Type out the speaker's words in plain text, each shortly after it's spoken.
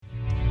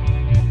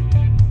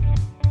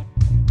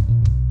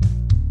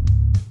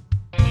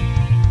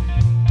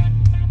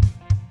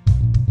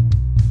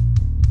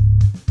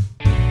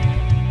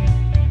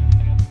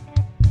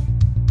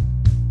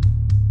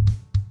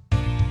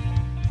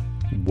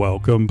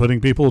Welcome,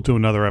 pudding people, to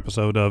another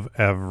episode of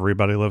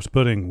Everybody Loves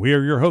Pudding. We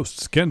are your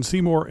hosts, Ken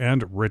Seymour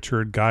and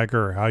Richard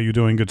Geiger. How you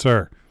doing, good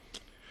sir?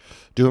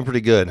 Doing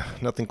pretty good.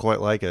 Nothing quite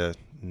like a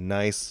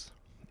nice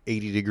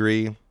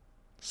 80-degree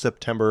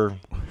September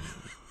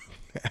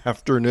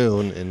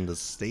afternoon in the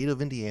state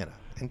of Indiana.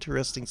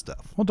 Interesting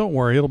stuff. Well, don't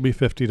worry, it'll be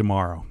 50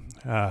 tomorrow.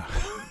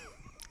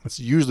 That's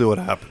usually what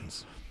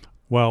happens.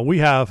 Well, we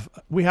have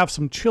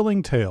some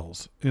chilling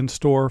tales in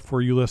store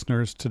for you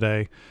listeners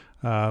today.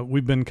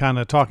 We've been kind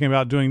of talking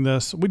about doing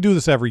this. We do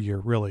this every year,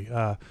 really.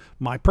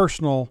 My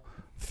personal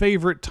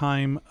favorite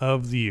time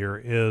of the year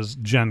is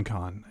Gen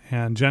Con.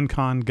 And Gen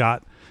Con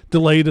got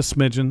delayed a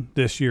smidgen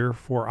this year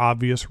for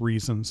obvious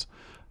reasons.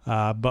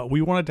 But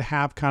we wanted to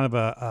have kind of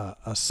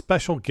a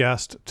special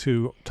guest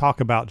to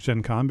talk about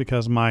Gen Con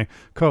because my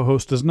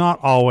co-host does not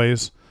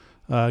always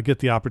get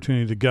the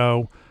opportunity to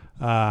go.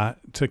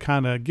 To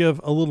kind of give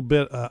a little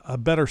bit a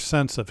better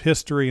sense of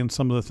history and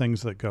some of the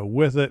things that go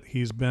with it.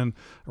 He's been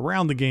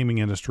around the gaming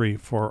industry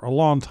for a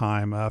long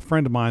time, a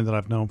friend of mine that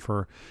I've known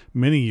for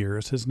many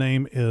years. His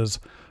name is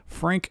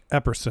Frank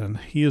Epperson.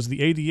 He is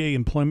the ADA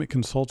employment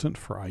consultant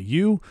for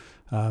IU.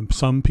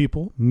 Some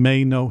people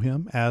may know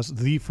him as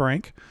the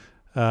Frank.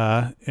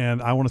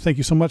 And I want to thank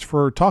you so much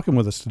for talking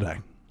with us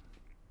today.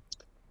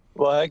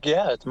 Well, heck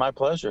yeah, it's my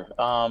pleasure.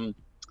 When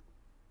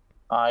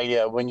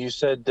you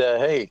said,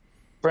 hey,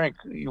 Frank,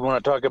 you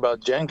want to talk about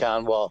Gen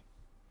Con? Well,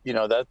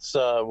 that's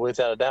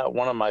without a doubt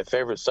one of my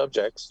favorite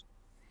subjects,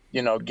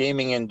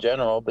 gaming in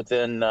general. But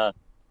then,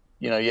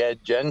 you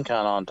had Gen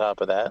Con on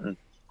top of that. And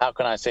how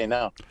can I say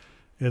no?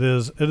 It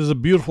is a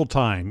beautiful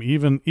time.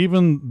 Even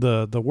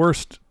the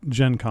worst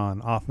Gen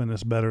Con often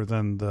is better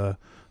than the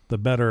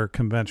better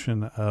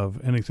convention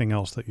of anything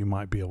else that you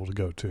might be able to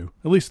go to.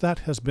 At least that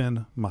has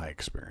been my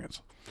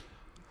experience.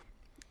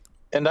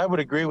 And I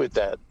would agree with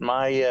that.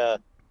 My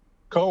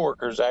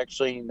coworkers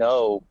actually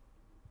know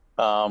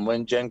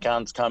when Gen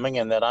Con's coming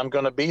and that I'm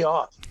going to be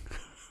off.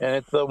 And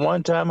it's the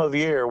one time of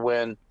year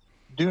when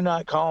do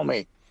not call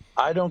me.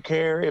 I don't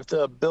care if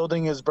the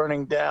building is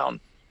burning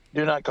down.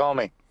 Do not call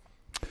me.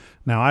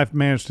 Now, I've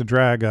managed to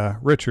drag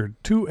Richard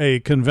to a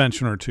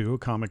convention or two, a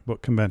comic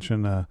book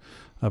convention, a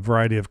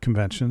variety of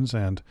conventions,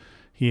 and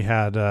he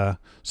had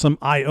some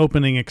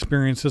eye-opening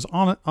experiences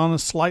on a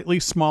slightly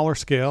smaller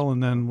scale.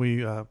 And then we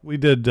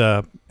did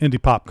Indie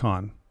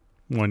PopCon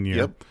one year.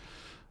 Yep.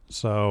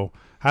 So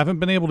haven't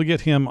been able to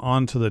get him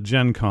onto the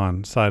Gen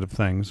Con side of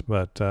things,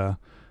 but there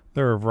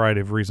are a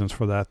variety of reasons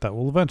for that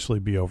will eventually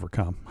be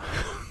overcome.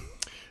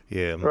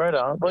 Yeah. Right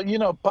on. Well,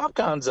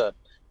 PopCon's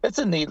it's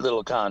a neat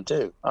little con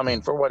too. I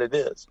mean, for what it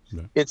is.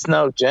 Yeah. It's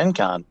no Gen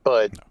Con,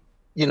 but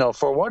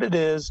for what it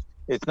is,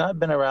 it's not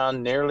been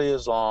around nearly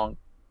as long.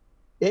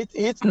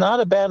 It's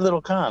not a bad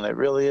little con. It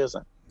really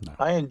isn't. No.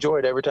 I enjoy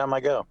it every time I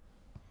go.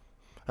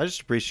 I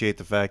just appreciate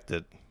the fact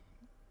that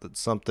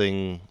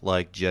something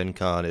like Gen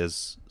Con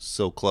is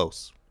so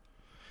close.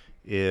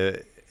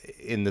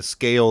 In the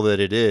scale that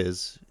it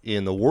is,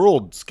 in the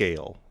world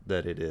scale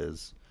that it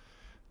is,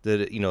 that,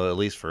 at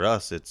least for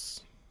us,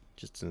 it's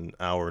just an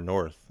hour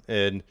north.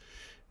 And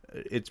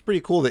it's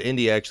pretty cool that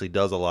Indy actually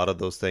does a lot of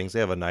those things. They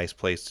have a nice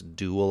place to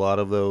do a lot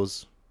of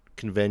those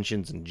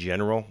conventions in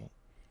general.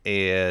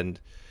 And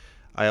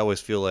I always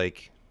feel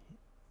like,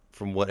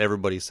 from what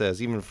everybody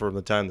says, even from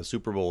the time the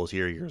Super Bowl was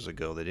here years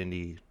ago, that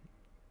Indy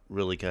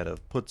really kind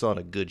of puts on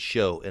a good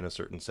show in a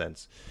certain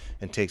sense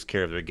and takes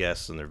care of their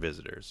guests and their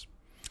visitors.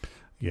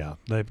 Yeah,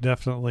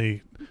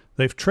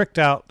 they've tricked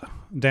out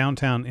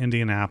downtown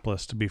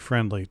Indianapolis to be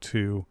friendly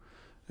to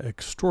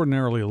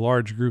extraordinarily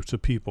large groups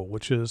of people,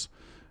 which is,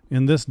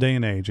 in this day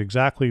and age,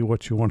 exactly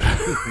what you want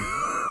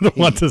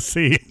to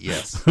see.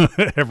 Yes.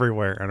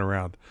 Everywhere and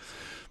around.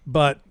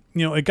 But,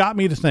 it got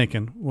me to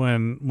thinking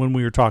when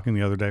we were talking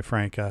the other day,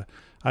 Frank,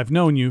 I've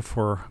known you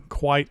for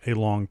quite a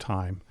long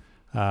time.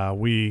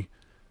 We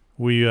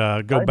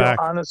go back.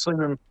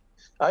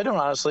 I don't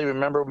honestly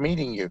remember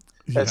meeting you.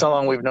 That's how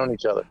long we've known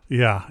each other.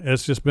 Yeah,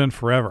 it's just been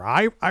forever.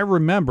 I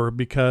remember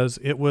because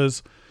it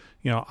was,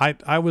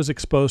 I was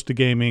exposed to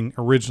gaming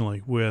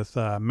originally with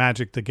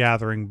Magic the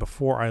Gathering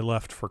before I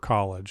left for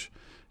college.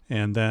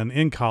 And then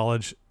in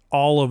college,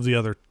 all of the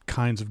other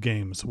kinds of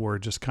games were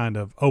just kind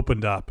of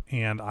opened up,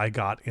 and I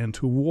got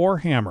into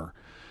Warhammer.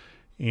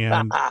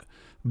 And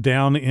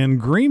down in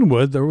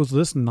Greenwood, there was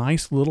this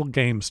nice little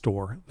game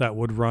store that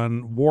would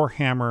run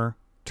Warhammer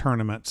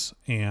tournaments,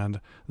 and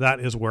that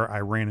is where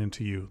I ran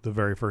into you the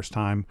very first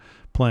time,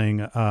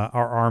 playing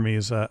our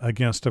armies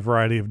against a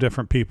variety of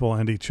different people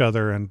and each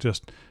other, and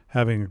just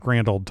having a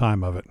grand old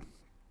time of it.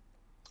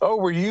 Oh,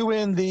 were you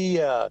in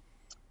that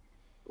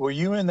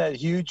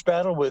huge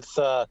battle with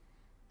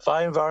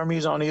 5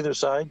 armies on either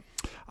side?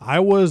 I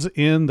was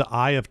in the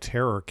Eye of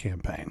Terror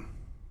campaign.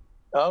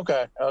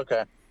 Okay.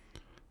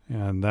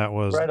 And that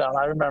was right on.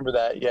 I remember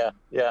that.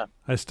 Yeah.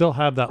 I still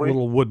have that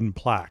little wooden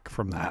plaque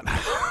from that.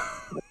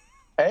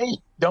 Hey,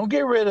 don't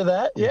get rid of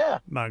that. Yeah.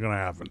 Not going to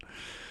happen.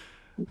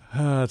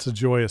 It's a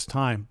joyous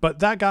time. But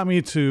that got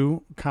me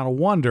to kind of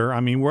wonder.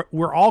 I mean,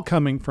 we're all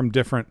coming from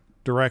different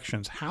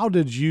directions. How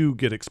did you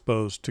get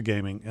exposed to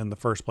gaming in the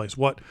first place?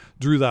 What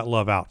drew that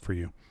love out for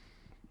you?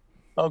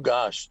 Oh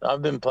gosh,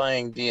 I've been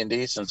playing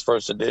D&D since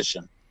first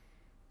edition.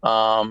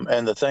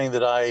 And the thing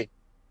that I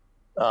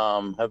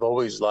have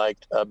always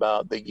liked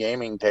about the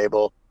gaming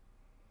table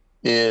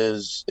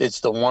is it's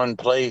the one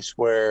place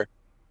where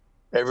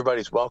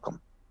everybody's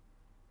welcome.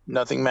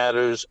 Nothing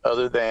matters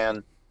other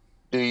than,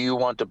 do you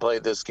want to play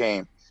this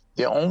game?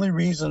 The only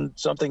reason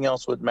something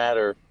else would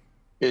matter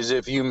is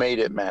if you made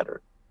it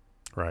matter.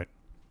 Right.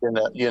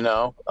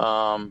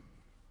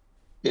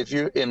 If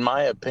you, in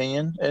my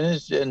opinion,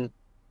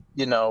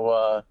 you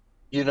know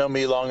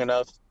me long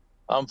enough,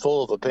 I'm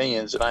full of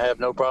opinions and I have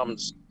no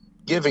problems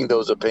giving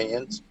those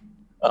opinions.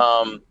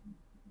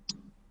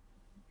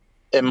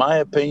 In my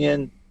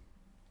opinion,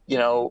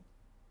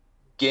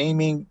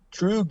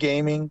 true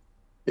gaming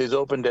is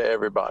open to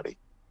everybody.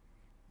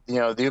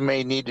 You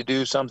may need to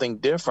do something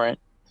different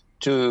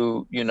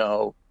to,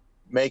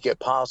 make it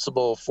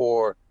possible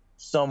for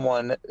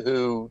someone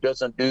who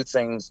doesn't do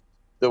things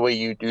the way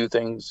you do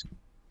things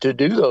to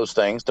do those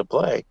things, to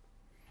play.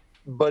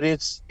 But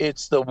it's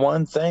the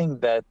one thing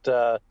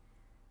that,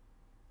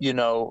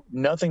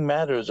 nothing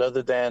matters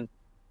other than,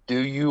 do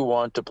you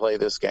want to play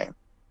this game?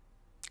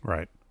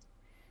 Right.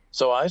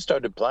 So I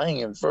started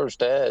playing in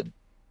first ed,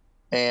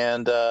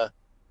 and I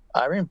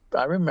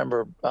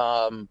remember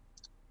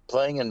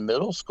playing in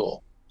middle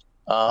school.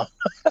 I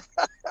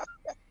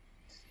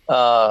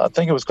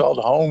think it was called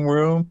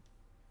homeroom.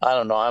 I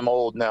don't know. I'm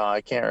old now.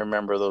 I can't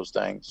remember those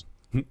things.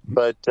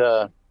 But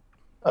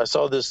I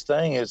saw this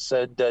thing. It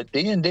said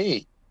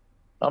D&D.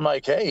 I'm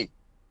like, hey,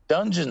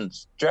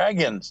 Dungeons,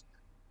 Dragons.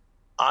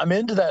 I'm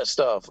into that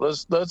stuff.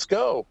 Let's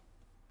go.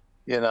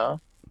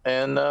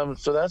 And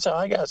so that's how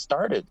I got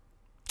started.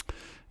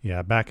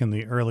 Yeah, back in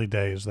the early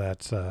days,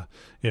 that's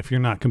if you're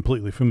not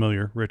completely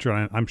familiar,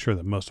 Richard, I'm sure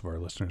that most of our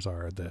listeners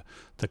are,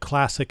 the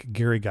classic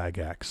Gary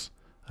Gygax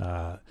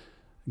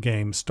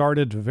game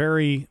started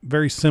very,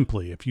 very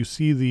simply. If you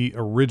see the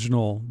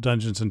original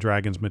Dungeons and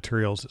Dragons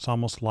materials, it's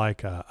almost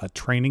like a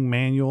training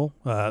manual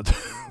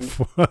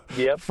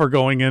for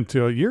going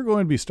into, you're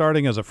going to be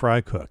starting as a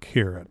fry cook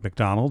here at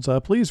McDonald's.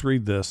 Please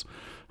read this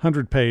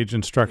 100-page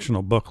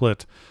instructional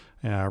booklet.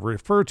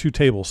 Refer to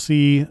table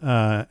C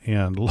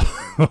and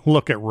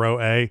look at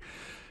row A.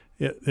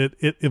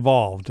 It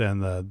evolved,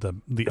 and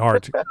the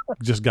art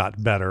just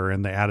got better,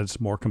 and they added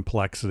some more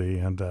complexity,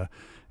 and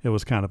it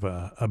was kind of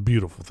a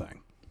beautiful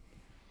thing.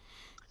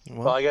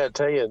 Well, I got to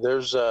tell you,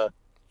 there's a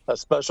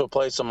special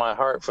place in my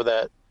heart for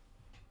that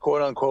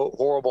quote unquote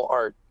horrible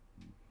art.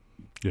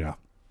 Yeah.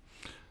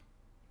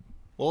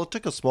 Well, it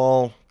took a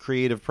small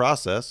creative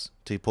process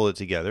to pull it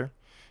together,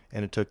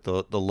 and it took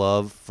the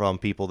love from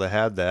people that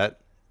had that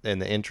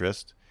and the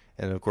interest,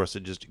 and of course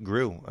it just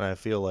grew. And I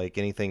feel like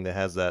anything that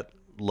has that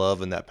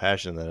love and that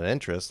passion and that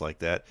interest like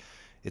that,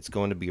 it's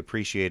going to be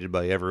appreciated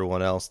by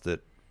everyone else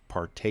that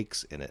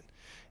partakes in it,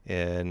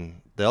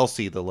 and they'll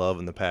see the love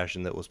and the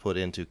passion that was put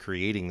into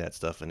creating that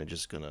stuff, and it's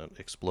just going to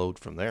explode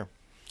from there.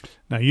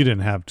 Now, you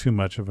didn't have too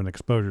much of an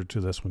exposure to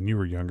this when you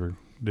were younger,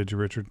 did you,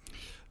 Richard?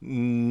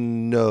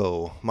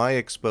 No, my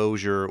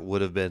exposure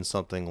would have been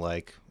something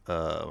like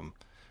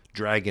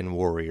Dragon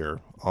Warrior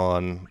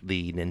on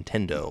the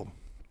Nintendo.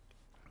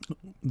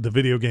 The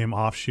video game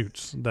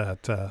offshoots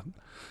that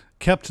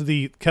kept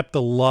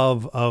the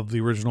love of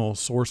the original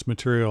source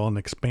material and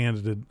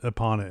expanded it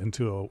upon it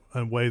into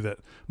a way that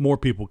more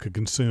people could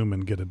consume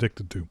and get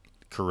addicted to.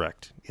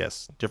 Correct.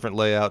 Yes. Different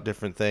layout,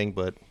 different thing,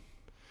 but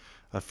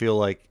I feel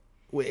like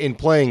in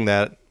playing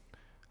that,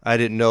 I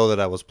didn't know that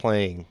I was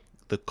playing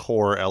the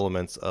core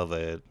elements of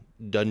a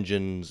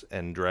Dungeons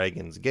and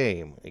Dragons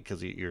game,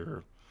 because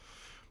you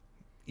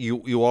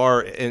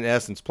are in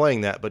essence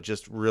playing that, but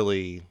just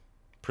really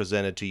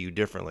presented to you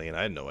differently, and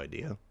I had no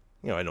idea.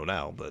 I know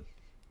now, but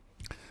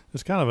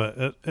it's kind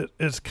of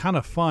it's kind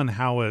of fun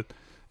how it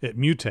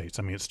mutates.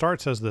 I mean, it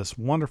starts as this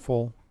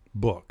wonderful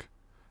book,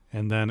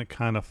 and then it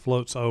kind of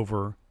floats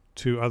over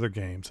to other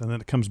games, and then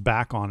it comes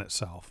back on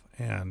itself,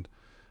 and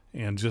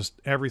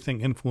just everything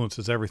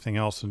influences everything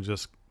else, and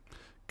just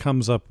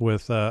comes up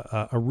with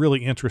a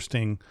really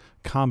interesting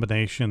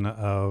combination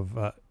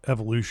of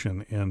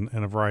evolution in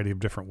a variety of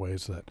different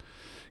ways that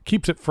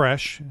keeps it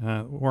fresh.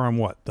 We're on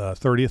the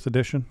 30th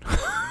edition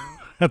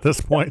at this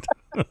point.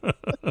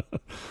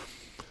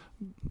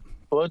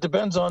 Well, it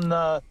depends on,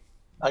 I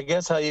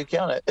guess, how you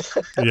count it.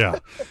 Yeah,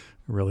 it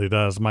really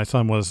does. My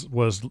son was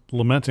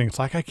lamenting. It's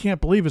like, I can't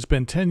believe it's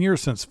been 10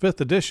 years since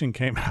 5th edition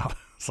came out.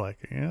 It's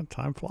like, yeah,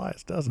 time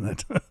flies, doesn't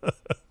it?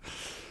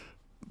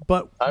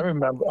 But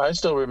I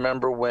still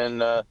remember when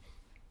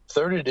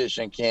 3rd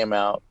edition came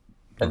out,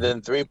 and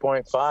then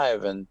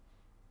 3.5, and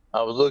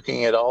I was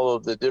looking at all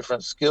of the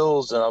different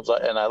skills, and I was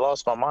like, and I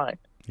lost my mind.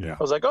 Yeah. I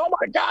was like, oh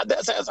my God,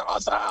 this is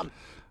awesome.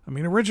 I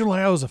mean, originally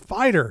I was a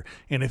fighter,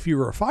 and if you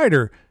were a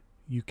fighter,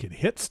 you could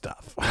hit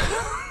stuff.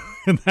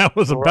 And that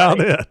was about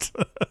it.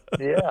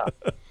 Yeah.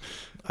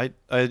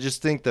 I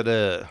just think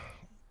that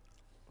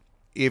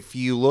if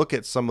you look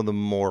at some of the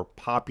more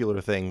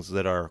popular things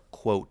that are,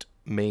 quote,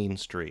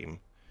 mainstream,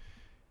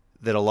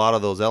 that a lot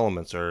of those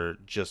elements are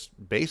just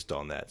based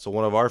on that. So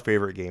one of our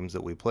favorite games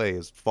that we play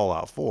is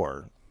Fallout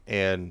 4,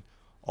 and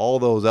all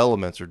those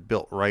elements are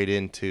built right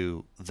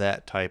into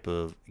that type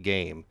of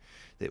game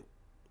that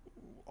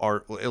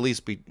are, at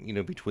least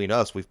between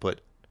us, we've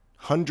put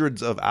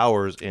hundreds of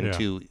hours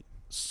into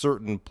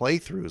certain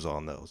playthroughs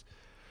on those.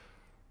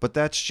 But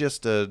that's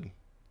just a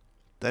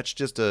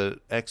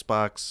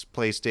Xbox,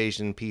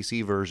 PlayStation,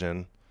 PC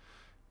version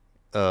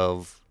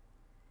of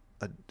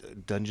a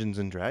Dungeons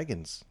and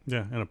Dragons.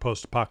 Yeah, in a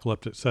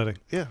post-apocalyptic setting.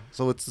 Yeah,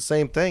 so it's the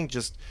same thing.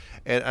 Just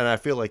and I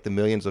feel like the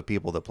millions of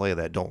people that play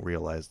that don't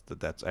realize that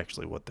that's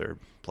actually what they're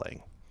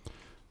playing.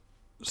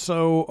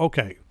 So,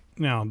 okay,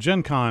 now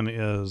Gen Con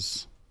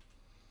is,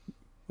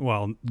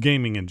 well,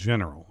 gaming in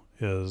general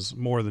is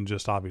more than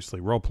just obviously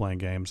role-playing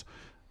games.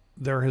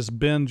 There has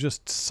been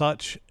just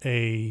such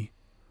a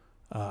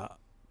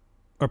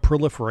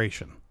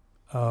proliferation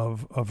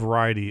of a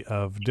variety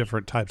of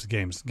different types of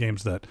games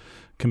that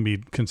can be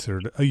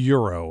considered a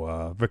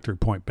Euro, victory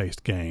point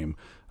based game,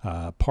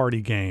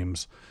 party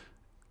games.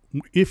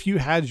 If you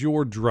had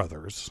your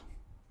druthers,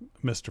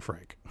 Mr.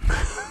 Frank,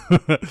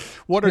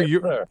 what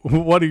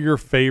are your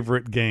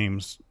favorite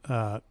games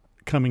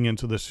coming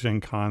into this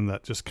Gen Con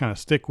that just kind of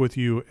stick with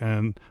you,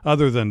 and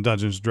other than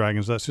Dungeons and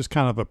Dragons, that's just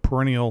kind of a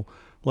perennial,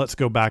 let's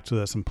go back to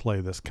this and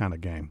play this kind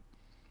of game?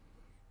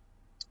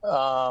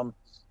 Are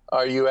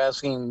you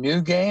asking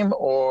new game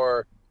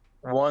or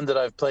one that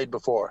I've played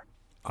before?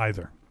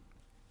 Either.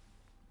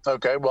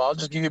 Okay, well, I'll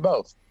just give you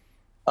both.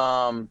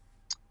 I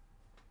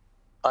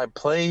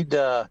played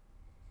a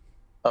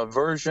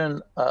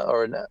version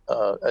or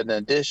an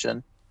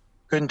edition,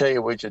 couldn't tell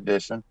you which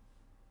edition,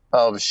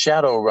 of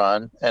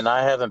Shadowrun, and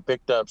I haven't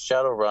picked up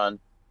Shadowrun,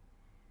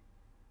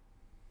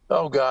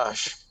 oh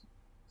gosh,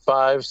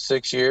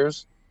 5-6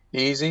 years,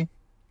 easy.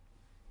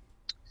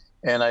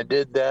 And I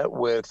did that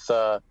with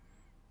a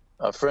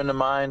friend of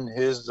mine,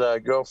 his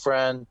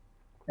girlfriend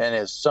and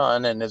his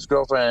son, and his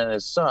girlfriend and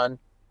his son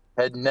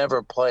had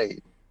never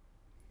played.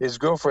 His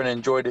girlfriend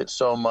enjoyed it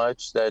so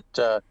much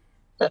that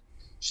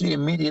she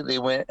immediately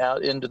went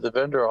out into the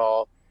vendor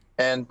hall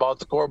and bought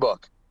the core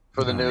book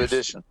for the new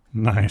edition.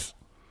 Nice.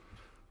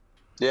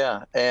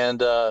 Yeah,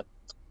 and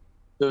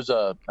there's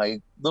a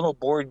little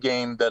board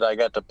game that I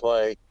got to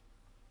play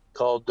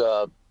called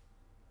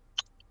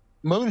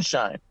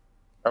Moonshine,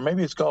 or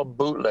maybe it's called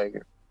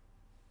Bootlegger.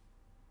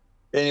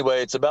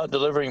 Anyway, it's about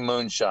delivering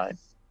moonshine.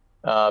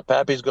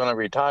 Pappy's going to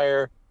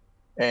retire,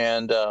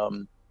 and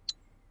to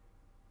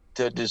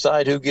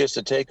decide who gets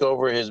to take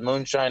over his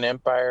moonshine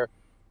empire,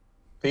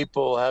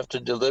 people have to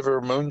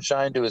deliver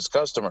moonshine to his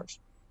customers.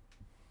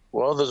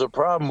 Well, there's a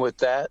problem with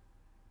that.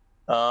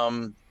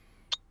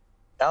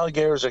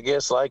 Alligators, I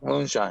guess, like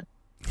moonshine.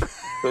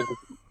 But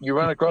you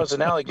run across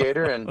an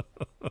alligator, and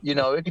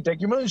it can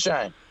take your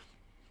moonshine.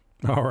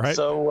 All right.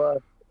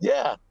 So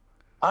yeah,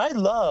 I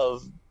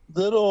love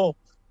little,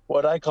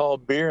 what I call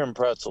beer and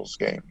pretzels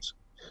games.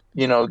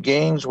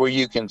 Games where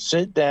you can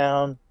sit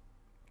down.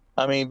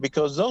 I mean,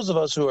 because those of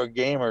us who are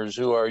gamers,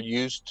 who are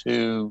used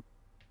to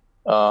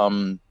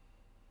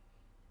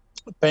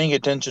paying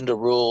attention to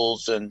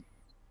rules and,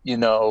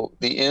 the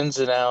ins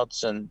and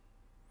outs and,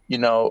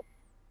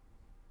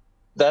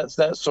 that's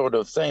that sort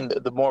of thing,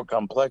 the more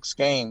complex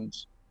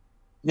games.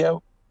 Yeah,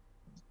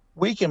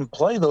 we can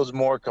play those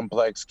more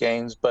complex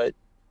games, but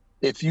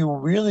if you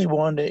really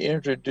want to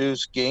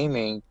introduce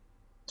gaming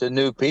to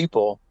new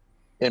people,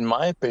 in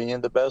my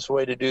opinion, the best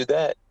way to do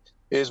that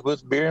is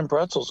with beer and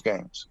pretzels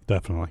games.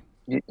 Definitely.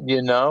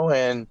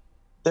 And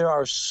there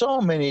are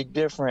so many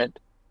different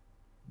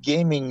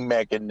gaming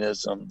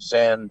mechanisms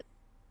and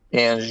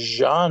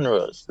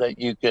genres that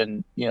you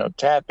can,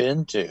 tap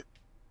into.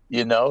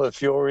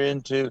 If you're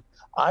into,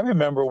 I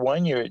remember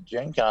one year at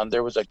Gen Con,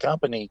 there was a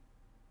company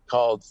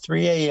called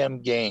 3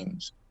 AM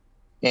Games,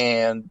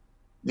 and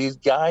these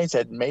guys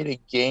had made a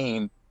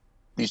game.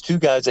 These two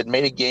guys had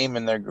made a game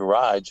in their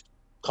garage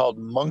called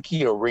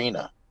Monkey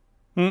Arena.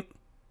 And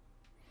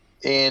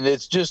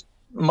it's just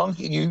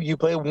monkey. You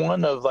play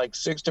one of like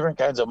 6 different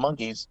kinds of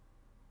monkeys,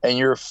 and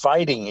you're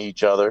fighting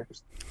each other.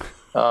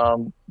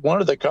 One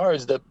of the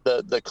cards,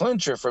 the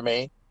clincher for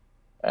me,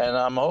 and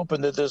I'm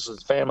hoping that this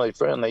is family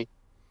friendly,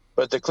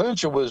 but the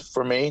clincher was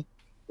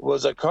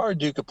a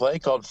card you could play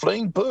called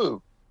Fling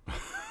Poo.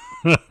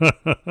 Man,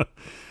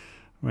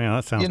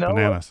 that sounds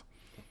bananas.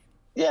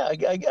 Yeah,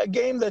 a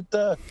game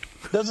that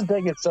doesn't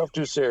take itself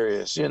too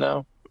serious,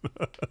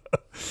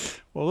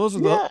 Well,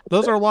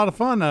 those are a lot of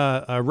fun.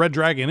 Red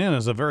Dragon Inn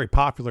is a very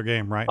popular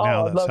game right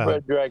now. I love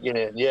Red Dragon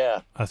Inn.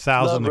 Yeah,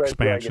 1,000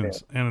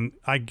 expansions, and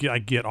I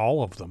get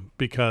all of them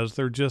because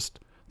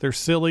they're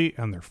silly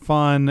and they're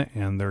fun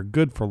and they're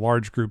good for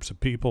large groups of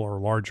people or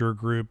larger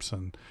groups,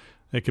 and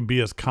it can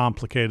be as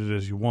complicated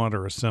as you want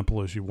or as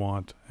simple as you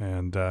want.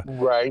 And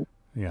right,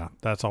 yeah,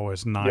 that's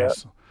always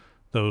nice. Yep.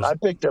 I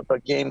picked up a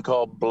game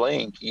called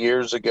Blink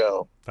years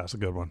ago. That's a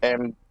good one.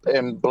 And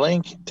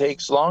Blink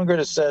takes longer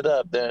to set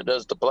up than it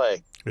does to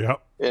play.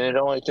 Yep. And it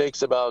only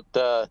takes about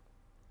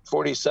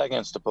 40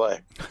 seconds to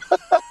play.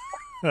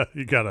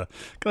 You gotta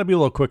be a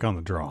little quick on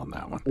the draw on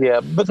that one.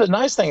 Yeah, but the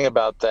nice thing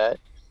about that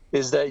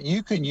is that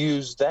you can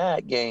use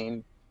that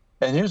game.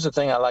 And here's the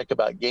thing I like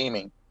about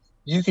gaming: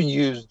 you can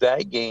use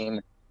that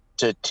game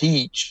to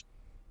teach,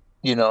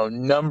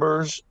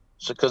 numbers.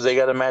 So because they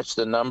got to match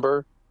the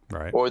number,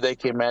 Right. or they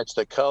can match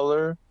the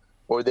color,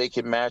 or they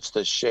can match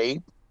the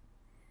shape.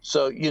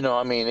 So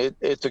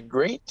it's a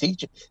great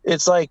teaching.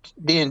 It's like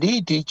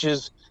D&D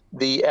teaches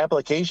the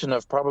application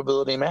of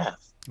probability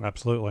math.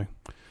 Absolutely.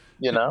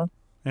 You know.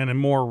 And in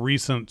more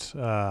recent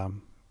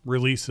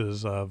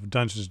releases of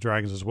Dungeons and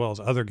Dragons, as well as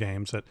other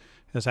games, it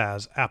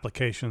has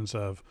applications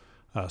of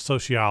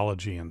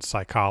sociology and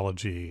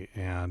psychology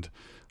and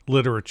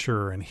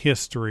literature and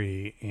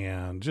history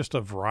and just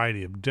a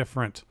variety of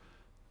different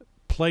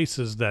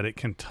places that it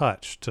can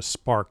touch to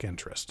spark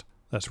interest.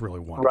 That's really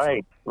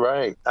wonderful.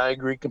 Right. I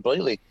agree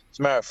completely. As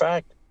a matter of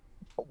fact,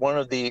 one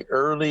of the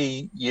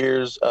early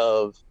years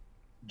of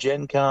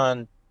Gen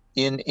Con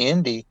in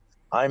Indy,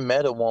 I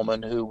met a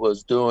woman who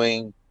was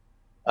doing,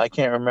 I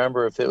can't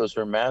remember if it was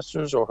her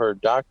master's or her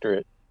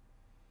doctorate,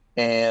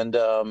 and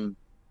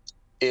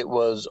it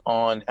was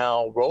on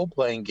how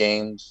role-playing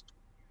games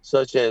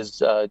such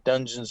as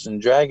Dungeons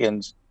and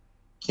Dragons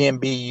can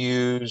be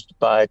used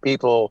by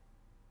people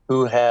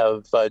who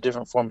have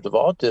different forms of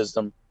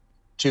autism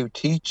to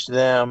teach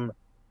them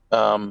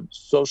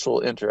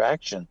social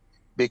interaction.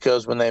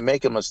 Because when they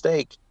make a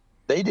mistake,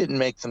 they didn't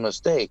make the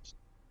mistake.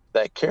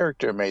 That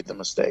character made the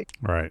mistake.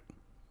 Right.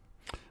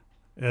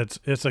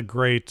 It's a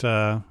great,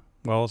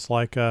 it's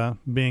like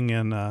being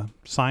in a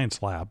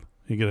science lab.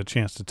 You get a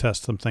chance to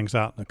test some things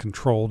out in a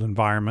controlled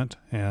environment,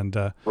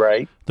 and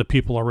Right. the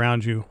people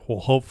around you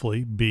will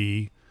hopefully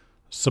be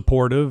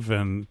supportive,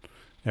 and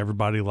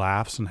everybody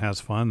laughs and has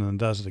fun and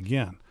does it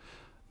again.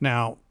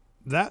 Now,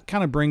 that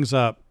kind of brings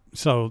up,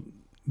 so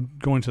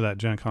going to that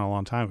Gen Con a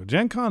long time ago.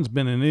 Gen Con's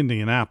been in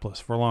Indianapolis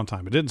for a long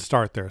time. It didn't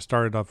start there. It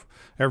started off,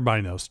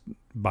 everybody knows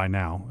by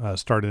now,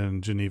 started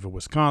in Geneva,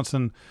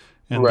 Wisconsin,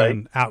 and Right.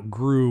 then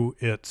outgrew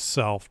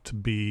itself to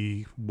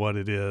be what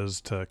it is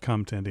to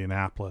come to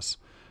Indianapolis.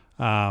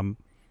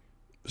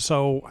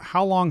 So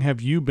how long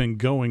have you been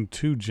going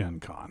to Gen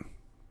Con?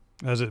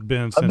 Has it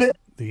been since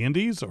the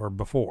Indies or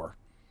before?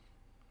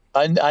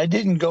 I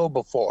didn't go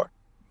before,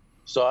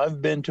 so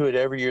I've been to it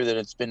every year that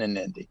it's been in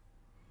Indy.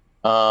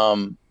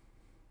 The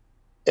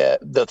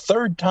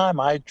third time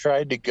I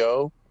tried to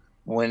go,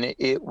 when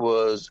it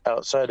was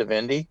outside of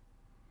Indy,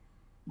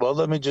 well,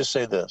 let me just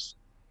say this.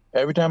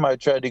 Every time I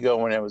tried to go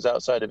when it was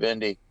outside of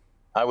Indy,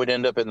 I would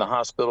end up in the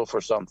hospital for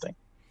something.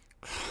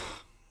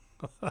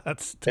 That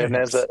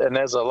stinks. And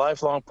as a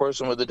lifelong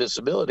person with a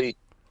disability,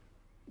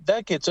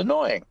 that gets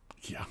annoying.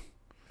 Yeah.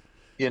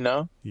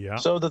 Yeah.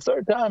 So the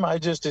third time I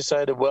just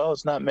decided, well,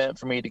 it's not meant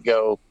for me to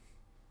go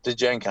to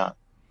Gen Con,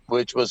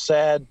 which was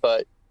sad,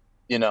 but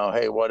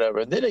hey, whatever.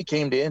 And then it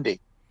came to Indy,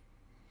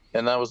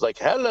 and I was like,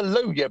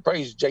 hallelujah,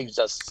 praise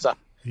Jesus.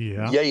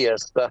 Yeah.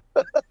 Yes.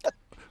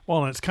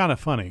 Well, it's kind of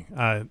funny.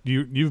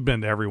 You've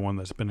been to everyone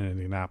that's been in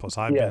Indianapolis.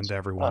 I've been to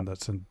everyone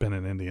that's been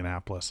in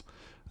Indianapolis.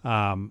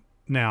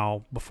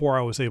 Now, before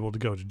I was able to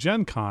go to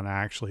Gen Con, I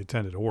actually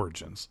attended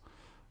Origins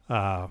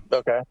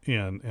Okay.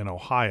 in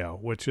Ohio,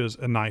 which is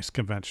a nice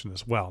convention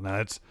as well.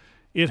 Now,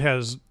 it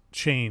has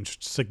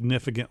changed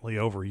significantly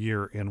over a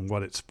year in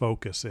what its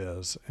focus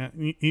is.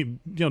 And,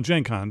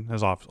 Gen Con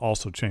has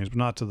also changed, but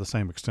not to the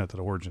same extent that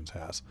Origins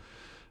has.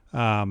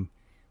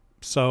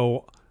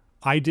 So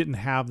I didn't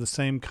have the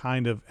same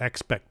kind of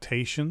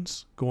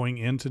expectations going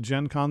into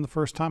Gen Con the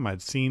first time.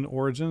 I'd seen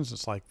Origins.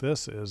 It's like,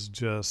 this is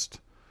just,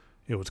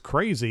 it was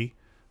crazy,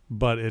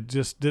 but it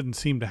just didn't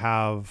seem to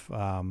have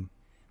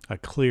a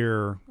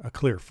clear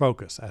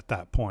focus at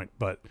that point.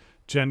 But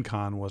Gen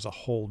Con was a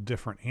whole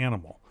different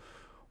animal.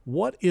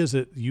 What is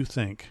it you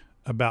think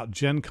about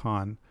Gen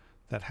Con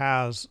that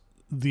has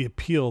the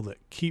appeal that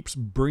keeps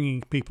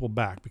bringing people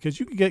back? Because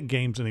you can get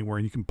games anywhere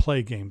and you can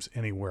play games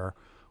anywhere.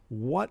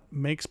 What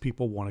makes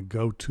people want to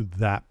go to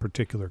that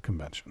particular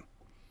convention?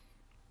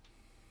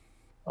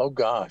 Oh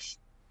gosh,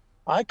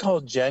 I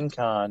call Gen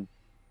Con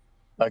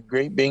a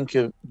great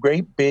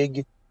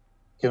big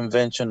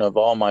convention of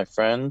all my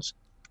friends.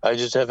 I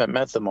just haven't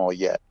met them all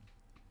yet.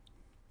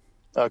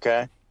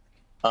 Okay.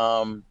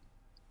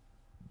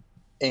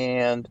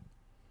 And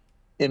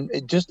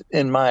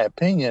in my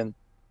opinion,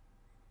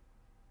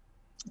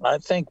 I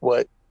think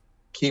what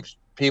keeps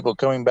people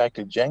coming back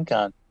to Gen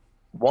Con,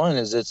 one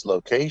is its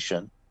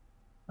location.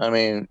 I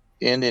mean,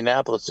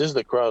 Indianapolis is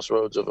the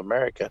crossroads of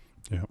America.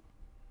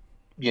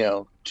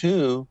 Yeah.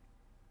 Two,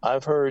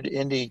 I've heard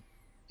Indy,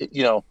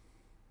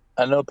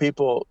 I know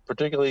people,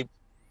 particularly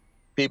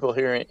people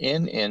here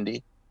in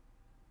Indy,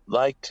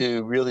 like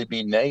to really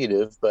be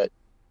negative, but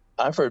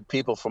I've heard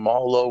people from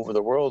all over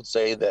the world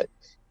say that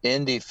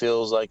Indy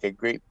feels like a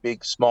great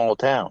big small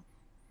town.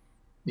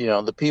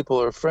 The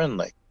people are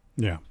friendly.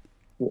 Yeah.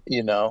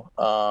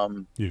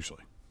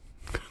 Usually.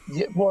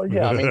 Yeah, well,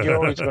 yeah. I mean, you're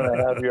always going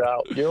to have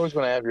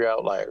your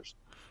outliers,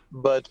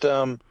 but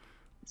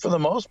for the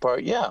most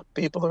part, yeah,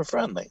 people are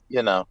friendly.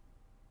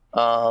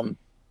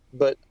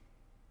 But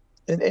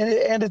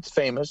and it's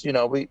famous.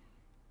 We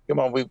come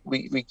on,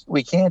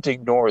 we can't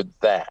ignore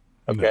that.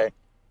 No. Okay,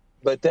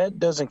 but that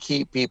doesn't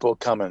keep people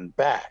coming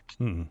back.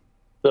 Mm.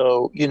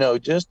 So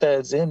just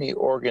as any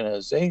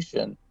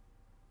organization,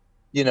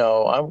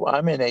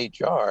 I'm in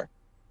HR,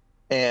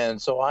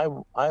 and so I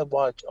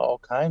watch all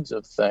kinds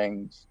of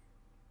things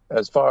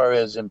as far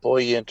as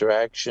employee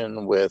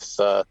interaction with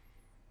those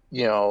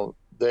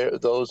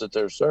that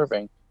they're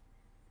serving,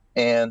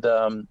 and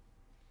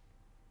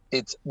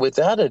it's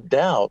without a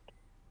doubt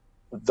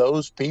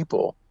those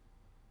people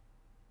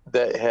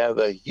that have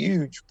a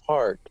huge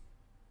part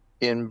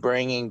in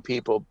bringing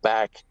people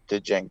back to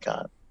Gen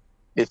Con.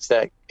 It's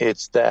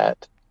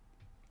that,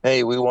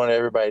 hey, we want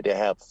everybody to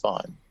have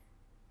fun.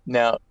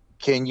 Now,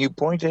 can you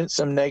point at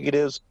some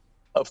negatives?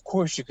 Of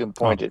course you can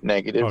point at Oh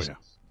negatives. yeah.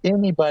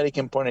 Anybody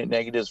can point at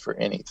negatives for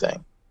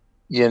anything.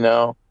 You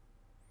know,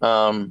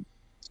 um,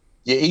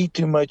 you eat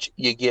too much,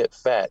 you get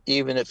fat,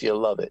 even if you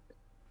love it.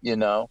 You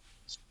know,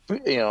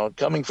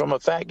 coming from a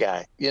fat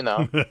guy, you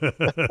know,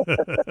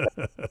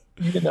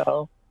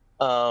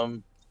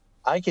 um,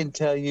 I can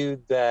tell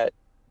you that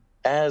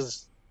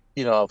as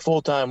a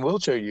full-time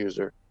wheelchair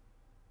user,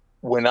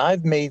 when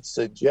I've made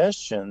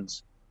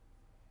suggestions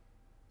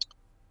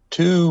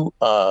to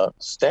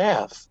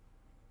staff,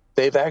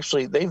 they've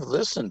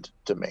listened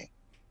to me.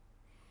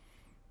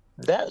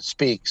 That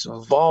speaks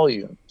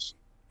volumes.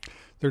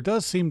 There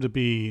does seem to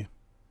be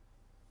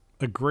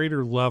a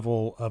greater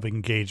level of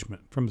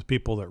engagement from the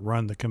people that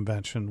run the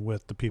convention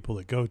with the people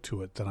that go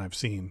to it than I've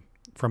seen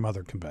from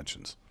other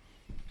conventions.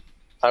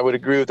 I would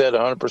agree with that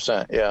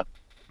 100%. Yeah.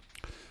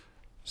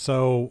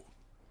 So,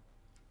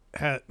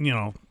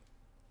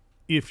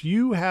 if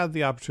you had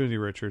the opportunity,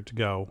 Richard, to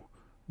go,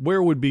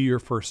 where would be your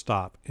first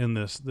stop in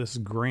this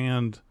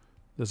grand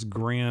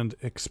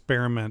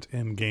experiment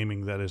in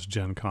gaming that is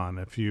Gen Con?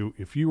 If you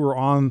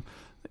were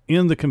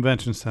in the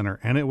convention center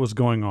and it was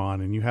going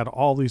on and you had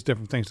all these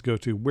different things to go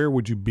to, where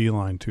would you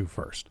beeline to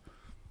first?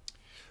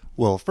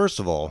 Well, first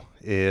of all,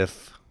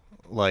 if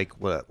like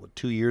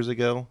 2 years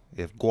ago,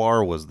 if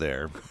Guar was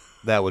there,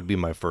 that would be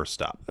my first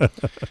stop.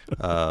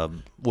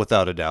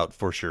 Without a doubt,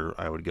 for sure,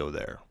 I would go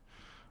there.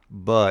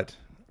 But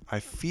I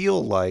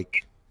feel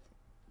like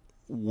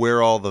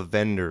where all the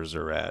vendors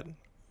are at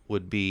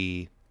would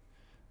be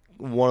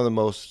one of the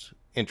most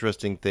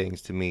interesting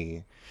things to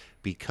me,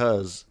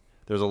 because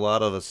there's a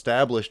lot of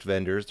established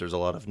vendors, there's a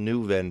lot of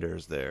new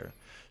vendors there.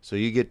 So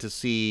you get to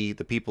see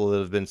the people that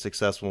have been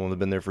successful and have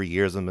been there for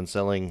years and been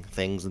selling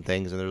things, and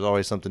there's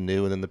always something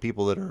new. And then the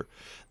people that are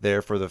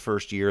there for the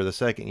first year or the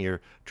second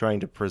year trying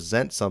to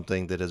present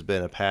something that has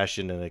been a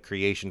passion and a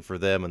creation for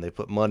them, and they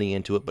put money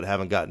into it but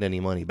haven't gotten any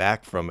money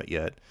back from it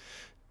yet,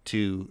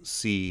 to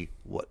see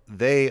what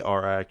they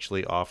are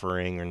actually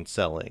offering and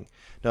selling.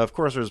 Now, of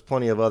course, there's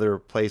plenty of other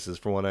places,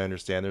 from what I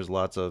understand. There's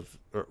lots of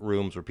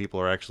rooms where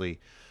people are actually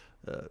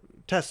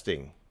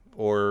testing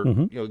or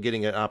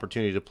getting an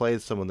opportunity to play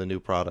some of the new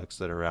products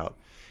that are out.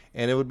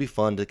 And it would be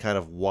fun to kind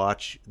of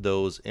watch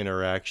those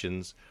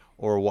interactions,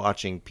 or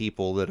watching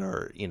people that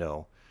are,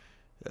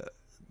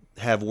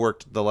 have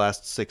worked the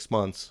last 6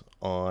 months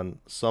on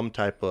some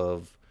type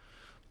of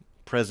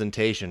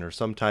presentation or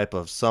some type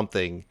of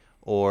something,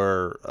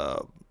 or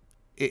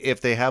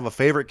if they have a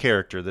favorite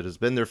character that has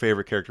been their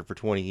favorite character for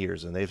 20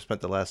 years and they've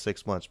spent the last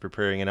 6 months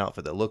preparing an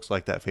outfit that looks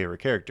like that favorite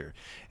character,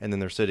 and then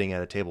they're sitting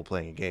at a table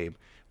playing a game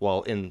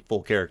while in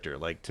full character.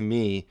 Like, to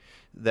me,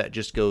 that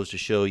just goes to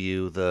show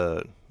you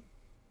the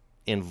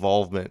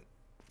involvement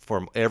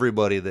from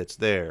everybody that's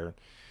there.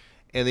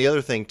 And the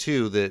other thing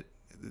too that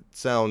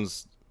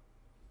sounds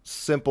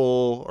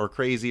simple or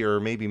crazy or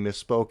maybe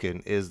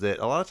misspoken is that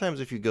a lot of times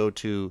if you go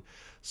to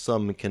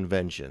some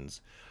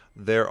conventions,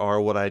 there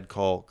are what I'd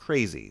call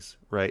crazies,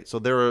 right? So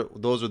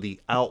those are the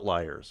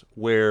outliers,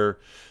 where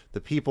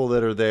the people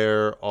that are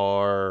there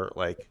are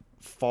like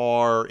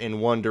far in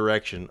one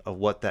direction of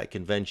what that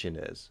convention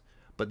is.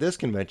 But this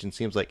convention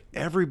seems like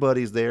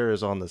everybody's there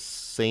is on the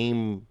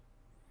same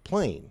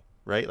plane,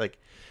 right? Like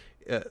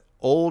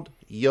old,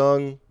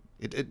 young,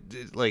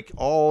 like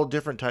all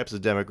different types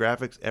of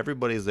demographics.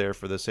 Everybody's there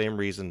for the same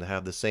reason, to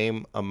have the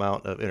same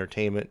amount of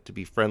entertainment, to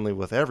be friendly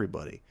with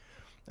everybody.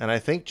 And I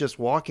think just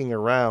walking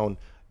around,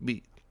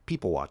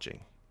 people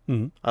watching.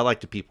 Mm-hmm. I like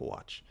to people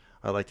watch.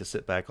 I like to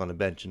sit back on a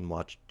bench and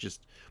watch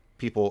just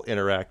people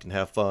interact and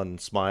have fun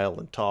and smile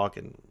and talk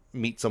and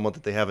meet someone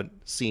that they haven't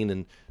seen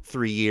in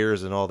 3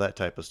 years and all that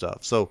type of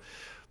stuff. So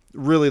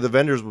really the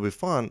vendors will be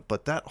fun,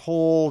 but that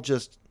whole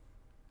just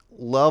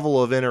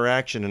level of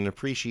interaction and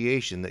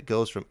appreciation that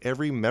goes from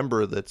every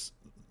member that's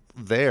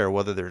there,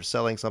 whether they're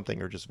selling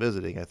something or just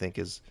visiting, I think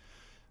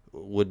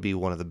would be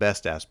one of the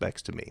best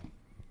aspects to me.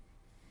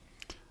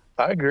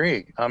 I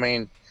agree. I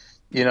mean,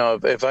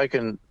 if I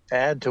can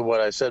add to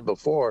what I said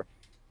before,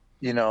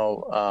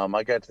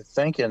 I got to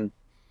thinking,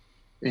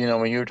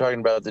 when you were talking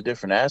about the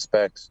different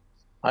aspects,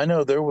 I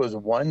know there was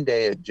one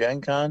day at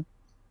Gen Con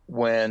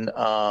when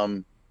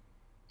I'm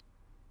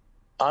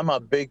a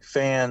big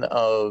fan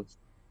of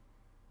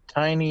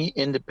tiny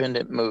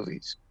independent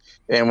movies.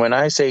 And when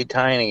I say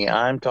tiny,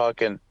 I'm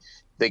talking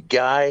the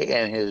guy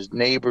and his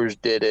neighbors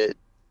did it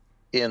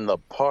in the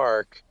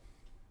park,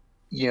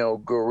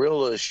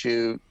 guerrilla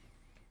shoot,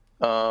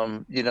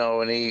 and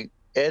he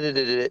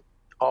edited it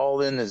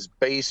all in his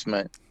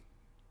basement.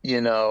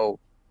 I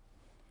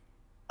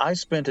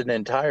spent an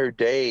entire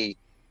day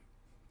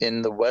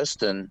in the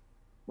Westin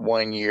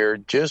one year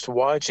just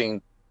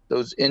watching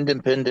those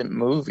independent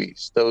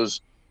movies,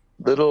 those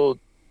little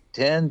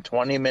 10,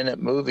 20-minute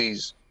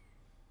movies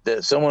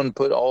that someone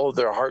put all of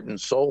their heart and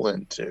soul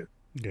into.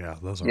 Yeah,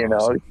 those are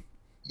awesome.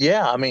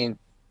 Yeah, I mean,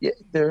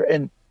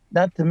 and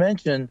not to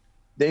mention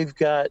they've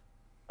got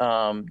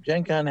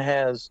Gen Con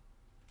has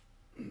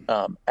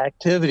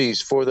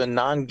activities for the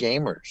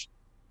non-gamers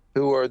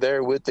who are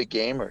there with the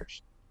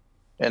gamers.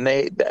 And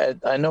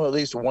I know at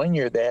least one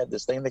year they had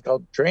this thing they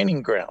called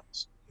training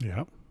grounds.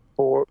 Yeah.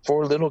 For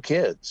little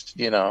kids,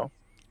 Yeah,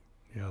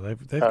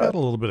 they've got a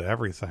little bit of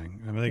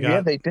everything. I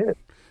mean, they did.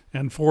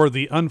 And for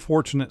the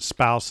unfortunate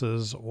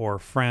spouses or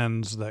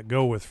friends that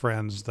go with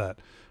friends that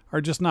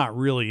are just not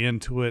really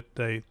into it,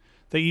 they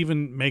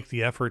even make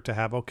the effort to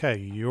have, okay,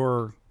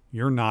 you're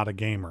not a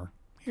gamer.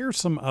 Here's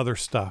some other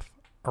stuff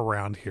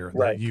around here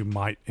that you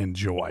might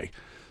enjoy,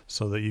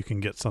 so that you can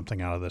get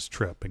something out of this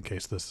trip in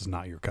case this is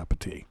not your cup of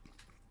tea.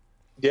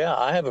 Yeah,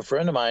 I have a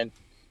friend of mine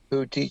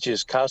who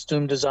teaches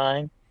costume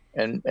design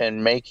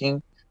and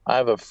making. I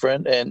have a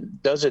friend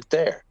and does it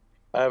there.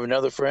 I have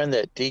another friend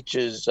that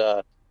teaches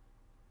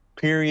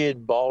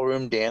period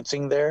ballroom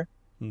dancing there.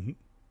 Mm-hmm.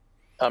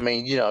 I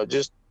mean,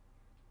 just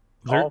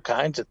all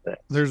kinds of things.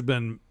 There's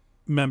been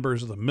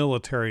members of the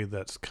military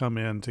that's come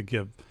in to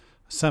give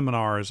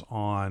seminars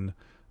on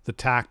the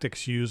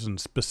tactics used in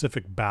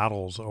specific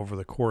battles over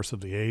the course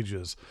of the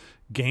ages.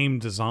 Game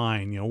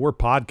design, we're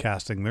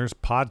podcasting. There's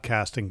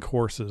podcasting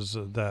courses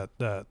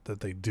that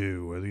they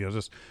do.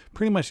 Just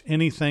pretty much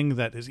anything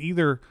that is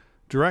either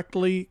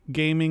directly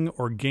gaming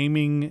or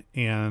gaming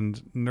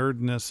and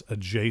nerdness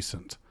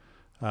adjacent,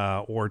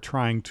 or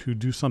trying to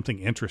do something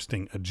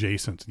interesting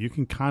adjacent. You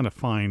can kind of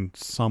find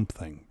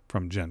something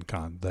from Gen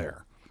Con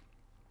there.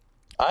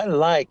 I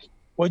like,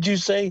 what'd you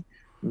say?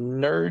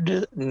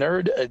 Nerd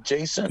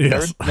adjacent?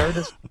 Yes.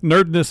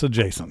 Nerdness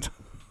adjacent.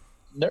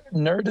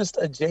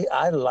 Nerdist adjacent.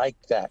 I like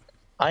that.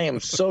 I am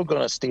so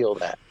going to steal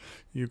that.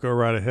 You go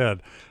right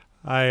ahead.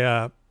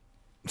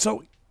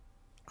 So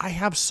I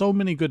have so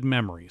many good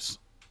memories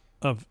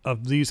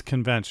of these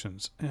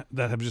conventions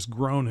that have just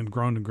grown and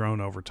grown and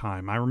grown over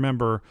time. I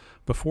remember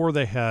before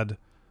they had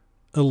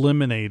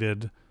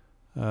eliminated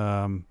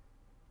being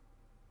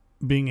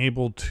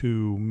able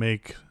to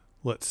make,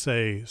 let's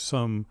say,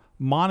 some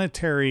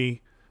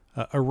monetary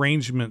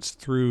arrangements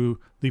through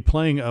the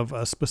playing of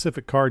a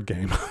specific card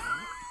game.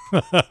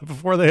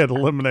 Before they had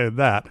eliminated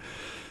that,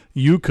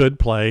 you could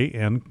play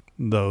in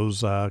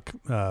those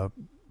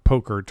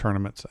poker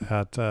tournaments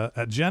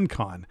at Gen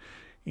Con.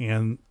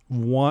 And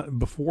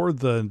before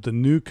the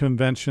new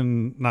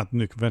convention, not the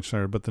new convention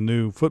center, but the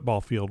new football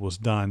field was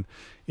done,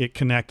 it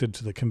connected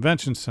to the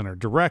convention center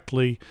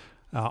directly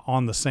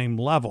on the same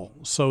level.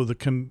 So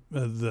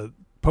the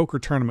poker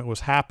tournament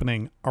was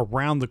happening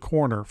around the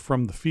corner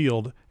from the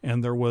field,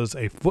 and there was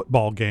a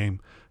football game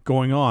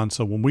going on.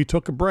 So when we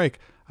took a break,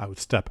 I would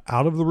step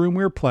out of the room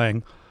we were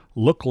playing,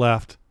 look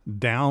left,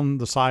 down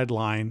the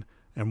sideline,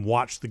 and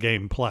watch the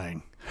game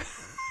playing.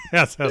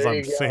 as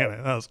I'm saying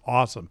it. That was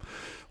awesome.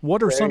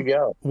 What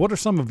are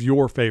some of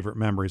your favorite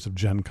memories of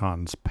Gen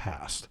Con's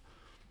past?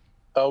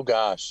 Oh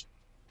gosh.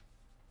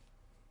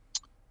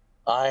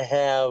 I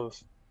have,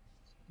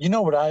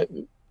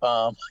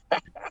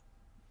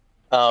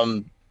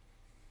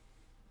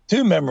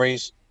 two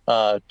memories,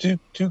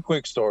 two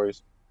quick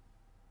stories.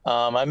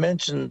 I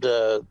mentioned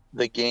the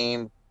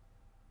game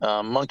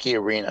Monkey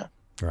Arena.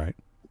 Right.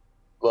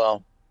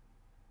 Well,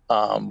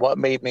 what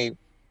made me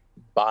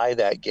buy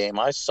that game?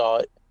 I saw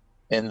it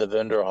in the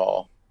vendor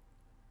hall.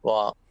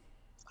 Well,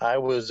 I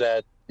was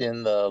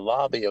in the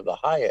lobby of the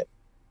Hyatt,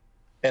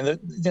 and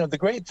the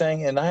great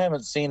thing, and I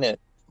haven't seen it.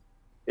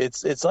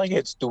 It's like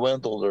it's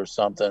dwindled or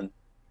something,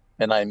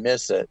 and I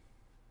miss it.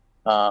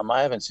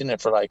 I haven't seen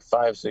it for like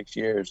 5-6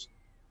 years.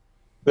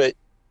 But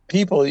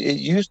people, it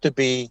used to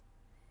be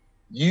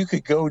you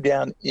could go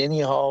down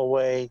any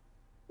hallway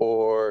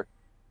or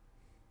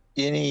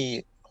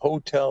any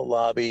hotel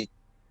lobby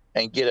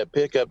and get a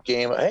pickup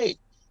game. Hey,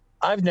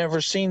 I've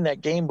never seen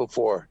that game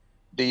before.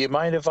 Do you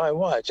mind if I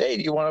watch? Hey,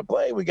 do you want to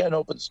play? We got an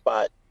open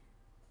spot.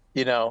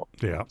 Yeah.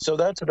 So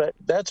that's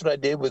what I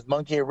did with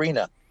Monkey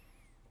Arena,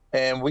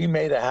 and we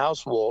made a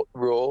house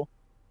rule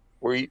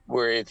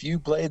where if you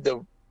played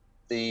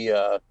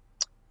the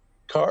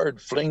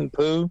card Fling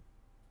Poo,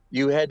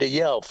 you had to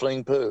yell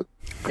Fling Poo,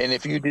 and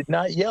if you did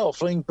not yell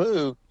Fling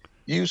Poo,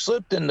 you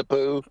slipped in the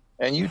poo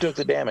and you took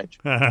the damage.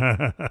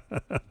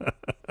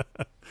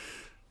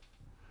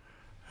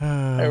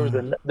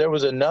 There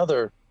was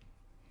another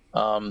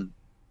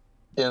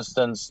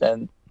instance,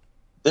 and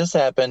this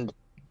happened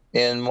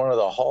in one of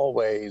the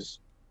hallways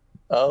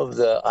of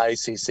the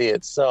ICC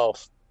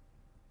itself.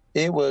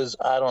 It was,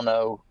 I don't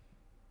know,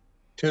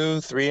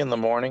 2-3 in the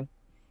morning.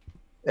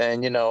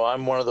 And,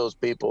 I'm one of those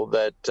people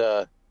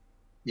that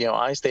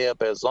I stay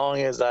up as long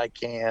as I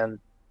can,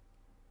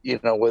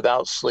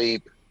 without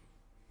sleep.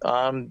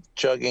 I'm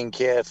chugging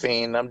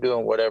caffeine. I'm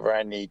doing whatever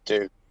I need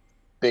to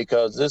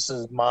because this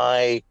is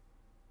my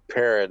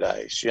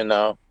paradise.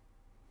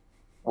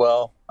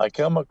 Well,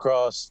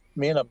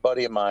 me and a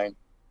buddy of mine,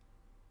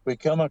 we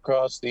come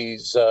across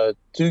these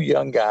two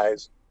young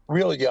guys,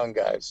 real young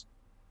guys.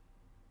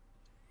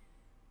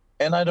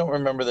 And I don't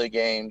remember the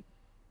game,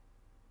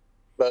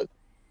 but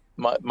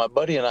my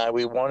buddy and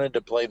we wanted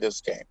to play this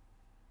game.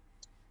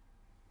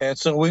 And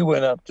so we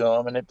went up to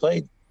them and they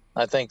played,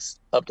 I think,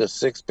 up to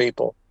 6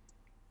 people.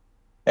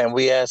 And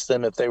we asked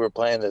them if they were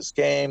playing this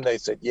game. They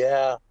said,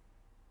 yeah.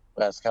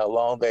 Asked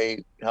how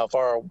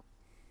far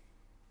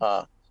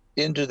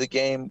into the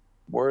game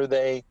were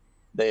they?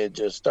 They had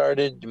just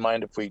started. Do you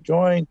mind if we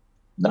join?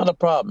 Not a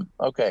problem.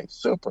 Okay,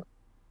 super.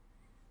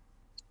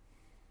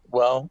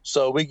 Well,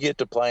 so we get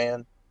to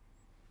playing,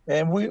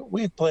 and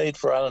we played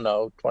for, I don't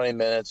know, 20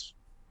 minutes,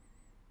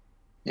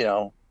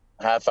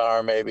 half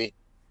hour maybe.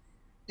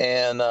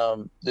 And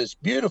this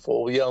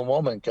beautiful young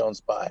woman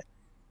comes by,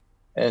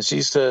 and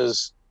she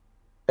says,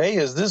 hey,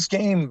 is this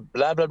game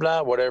blah, blah,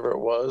 blah, whatever it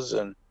was?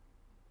 And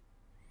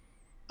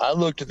I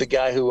looked at the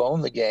guy who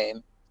owned the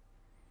game,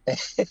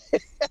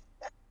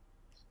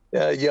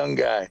 a young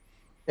guy,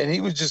 and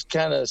he was just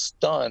kind of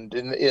stunned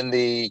in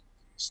the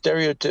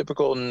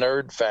stereotypical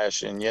nerd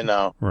fashion,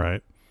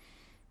 Right.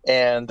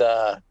 And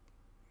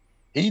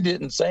he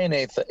didn't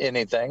say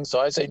anything. So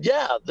I said,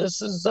 yeah,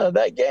 this is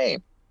that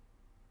game.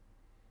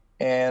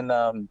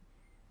 And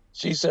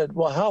she said,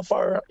 well, how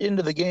far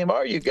into the game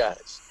are you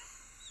guys?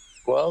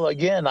 Well,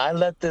 again, I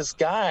let this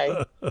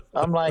guy,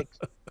 I'm like,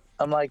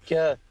 and I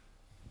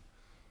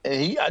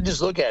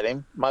just look at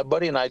him. My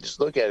buddy and I just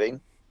look at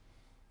him.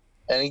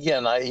 And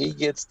again, he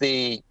gets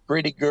the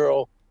pretty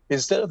girl,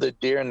 instead of the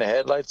deer in the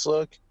headlights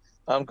look,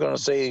 I'm going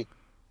to say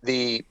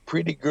the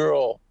pretty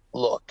girl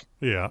look.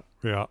 Yeah.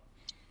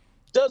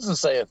 Doesn't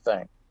say a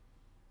thing.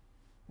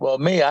 Well,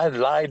 me, I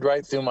lied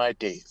right through my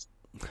teeth.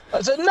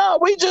 I said, no,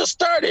 we just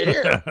started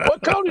here.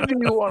 What color do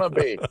you want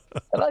to be?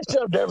 And I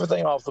shoved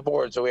everything off the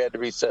board, so we had to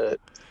reset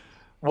it.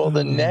 Well,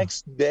 the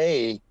next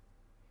day,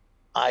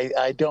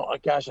 I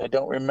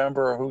don't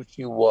remember who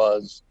she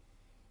was,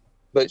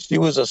 but she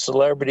was a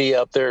celebrity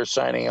up there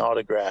signing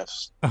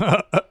autographs.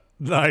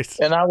 Nice.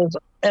 And I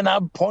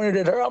pointed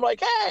at her. I'm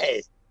like,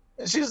 hey,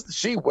 and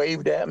she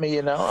waved at me,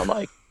 I'm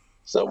like,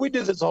 so we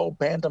did this whole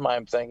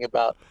pantomime thing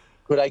about,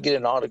 could I get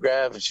an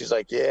autograph? And she's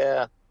like,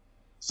 yeah.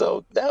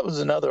 So that was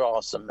another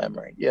awesome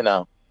memory,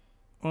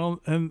 Well,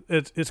 and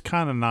it's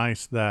kind of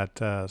nice that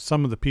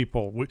some of the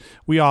people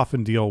we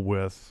often deal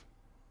with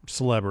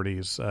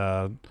celebrities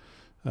of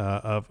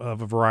a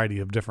variety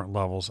of different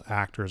levels,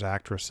 actors,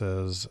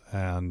 actresses,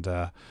 and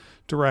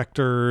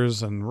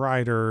directors and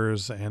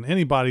writers, and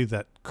anybody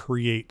that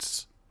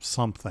creates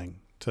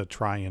something to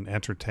try and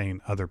entertain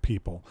other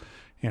people.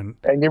 And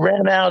you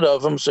ran out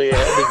of them, so you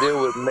had to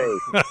deal with me.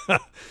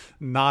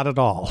 Not at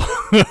all.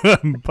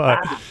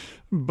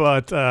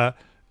 But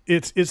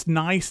it's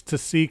nice to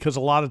see, because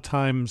a lot of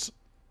times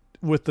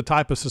with the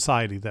type of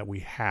society that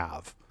we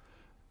have,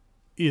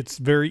 it's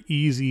very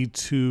easy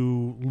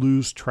to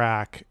lose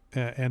track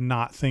and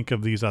not think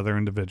of these other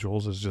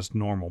individuals as just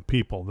normal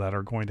people that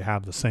are going to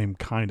have the same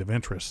kind of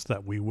interests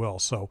that we will.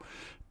 So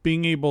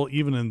being able,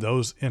 even in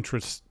those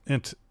instances,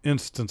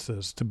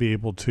 to be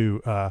able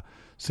to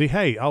see,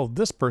 hey,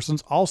 this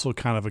person's also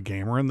kind of a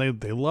gamer and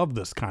they love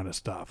this kind of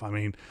stuff. I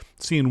mean,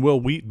 seeing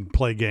Will Wheaton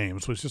play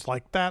games was just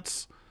like,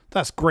 that's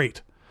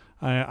great.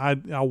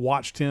 I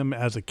watched him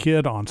as a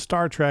kid on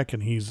Star Trek,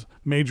 and he's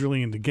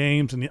majorly into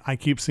games, and I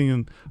keep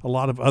seeing a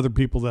lot of other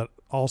people that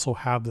also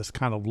have this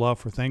kind of love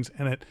for things,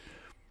 and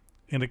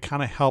it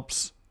kind of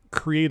helps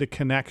create a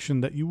connection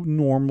that you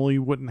normally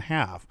wouldn't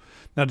have.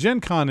 Now,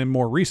 Gen Con in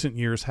more recent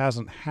years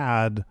hasn't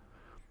had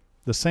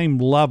the same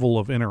level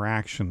of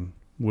interaction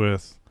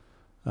with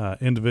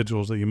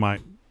individuals that you might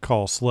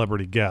call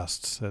celebrity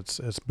guests.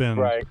 It's been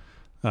right.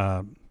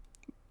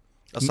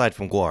 Aside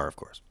from Guar, of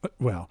course.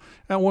 Well,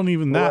 and wasn't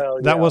even that. Well,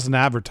 yeah. That wasn't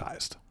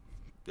advertised.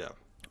 Yeah.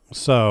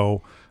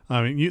 So,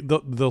 I mean,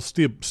 there'll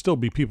still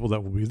be people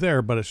that will be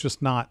there, but it's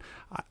just not.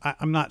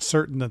 I'm not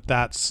certain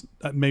that's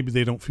maybe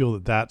they don't feel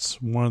that that's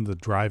one of the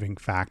driving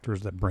factors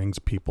that brings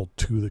people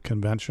to the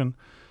convention.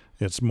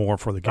 It's more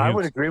for the games. I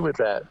would agree with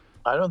that.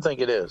 I don't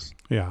think it is.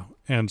 Yeah,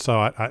 and so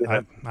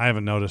I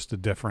haven't noticed a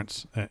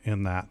difference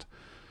in that.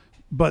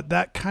 But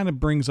that kind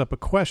of brings up a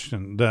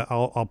question that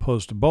I'll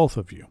pose to both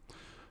of you.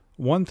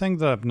 One thing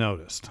that I've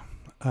noticed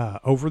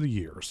over the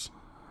years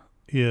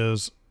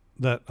is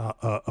that,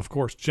 of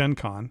course, Gen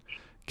Con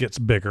gets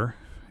bigger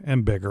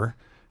and bigger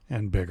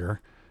and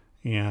bigger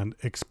and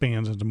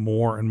expands into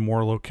more and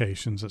more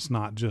locations. It's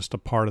not just a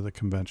part of the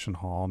convention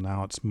hall.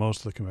 Now it's most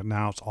of the convention.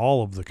 Now it's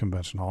all of the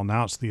convention hall.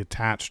 Now it's the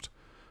attached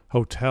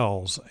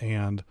hotels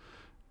and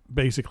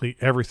basically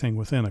everything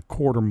within a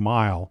quarter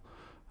mile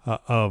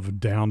of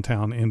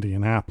downtown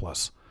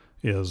Indianapolis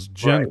is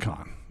Gen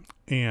Con.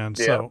 And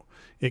so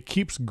it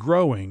keeps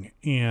growing.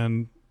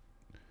 And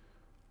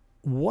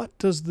what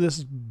does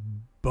this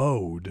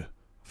bode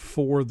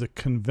for the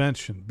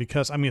convention?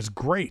 Because I mean, it's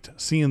great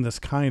seeing this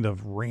kind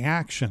of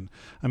reaction.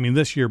 I mean,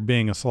 this year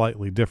being a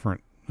slightly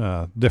different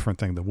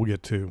thing that we'll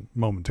get to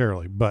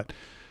momentarily, but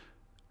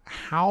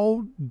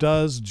how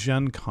does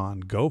Gen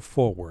Con go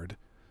forward,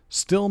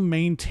 still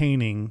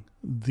maintaining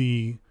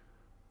the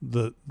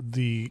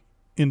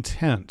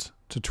intent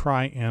to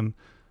try and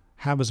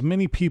have as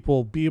many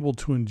people be able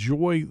to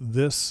enjoy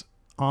this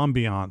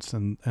ambiance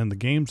and the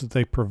games that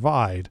they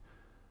provide,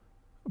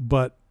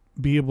 but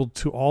be able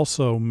to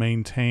also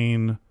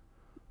maintain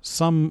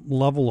some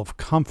level of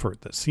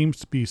comfort that seems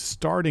to be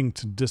starting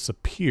to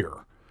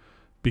disappear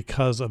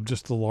because of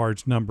just the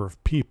large number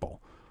of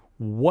people?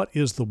 What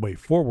is the way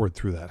forward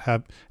through that?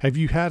 Have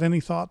you had any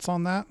thoughts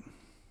on that?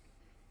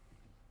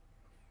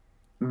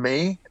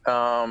 Me?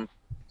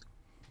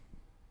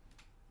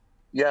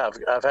 Yeah,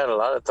 I've had a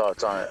lot of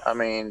thoughts on it. I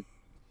mean,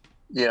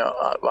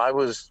 I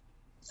was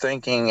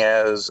thinking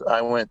as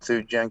I went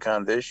through Gen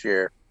Con this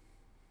year,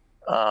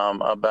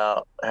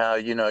 about how,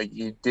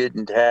 you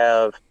didn't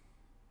have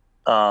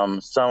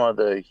some of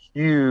the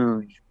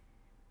huge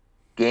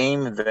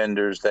game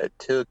vendors that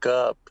took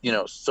up,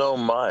 so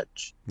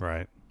much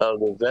Right. of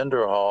the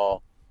vendor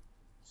hall.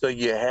 So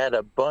you had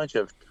a bunch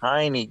of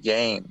tiny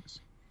games,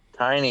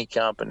 tiny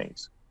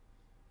companies.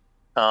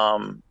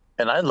 And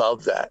I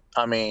love that.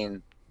 I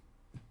mean,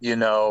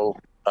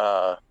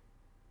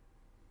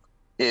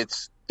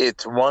 it's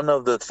one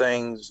of the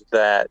things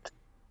that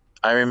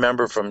I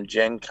remember from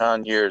Gen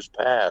Con years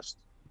past,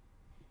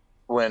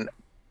 when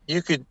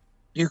you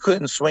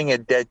couldn't swing a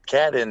dead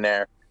cat in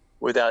there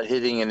without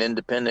hitting an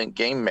independent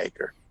game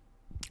maker.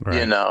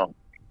 Right.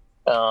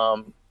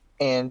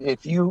 And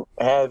if you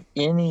have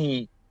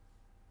any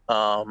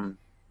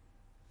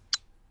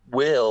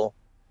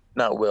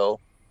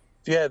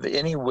if you have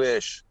any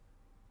wish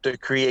to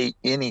create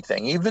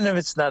anything, even if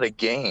it's not a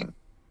game,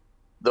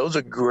 those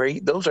are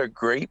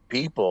great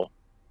people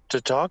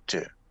to talk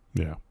to.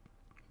 Yeah.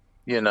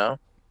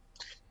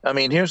 I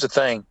mean, here's the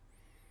thing.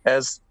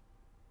 As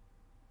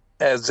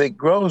it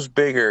grows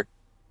bigger,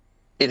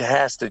 it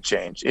has to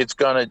change. It's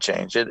going to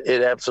change.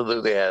 It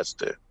absolutely has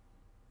to.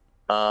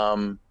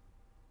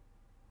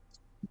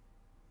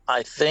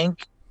 I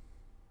think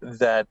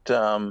that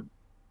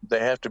they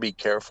have to be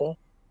careful,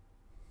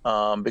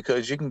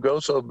 because you can grow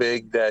so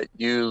big that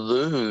you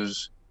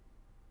lose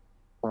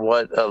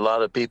what a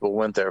lot of people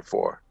went there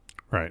for.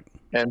 Right.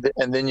 And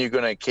then you're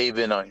going to cave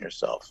in on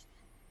yourself,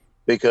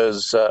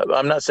 because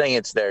I'm not saying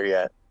it's there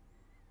yet.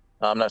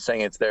 I'm not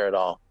saying it's there at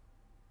all.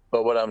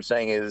 But what I'm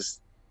saying is,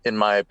 in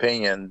my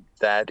opinion,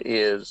 that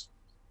is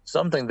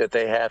something that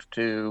they have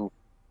to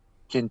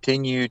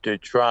continue to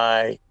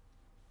try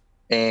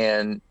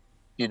and,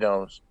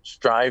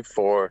 strive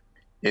for,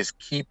 is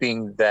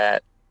keeping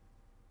that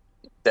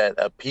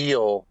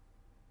appeal.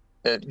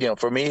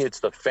 For me, it's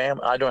the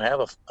family. I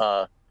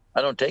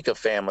don't take a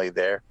family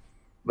there,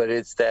 but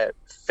it's that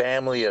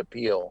family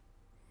appeal,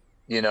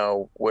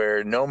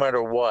 where no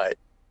matter what,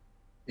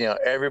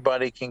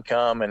 everybody can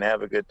come and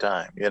have a good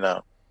time,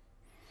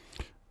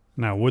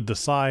 Now, would the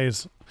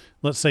size,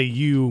 let's say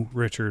you,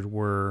 Richard,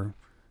 were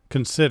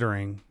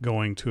considering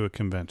going to a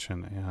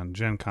convention and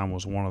Gen Con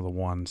was one of the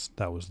ones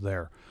that was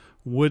there,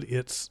 would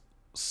its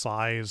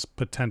size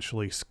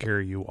potentially scare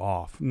you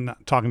off?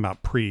 Not talking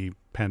about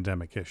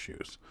pre-pandemic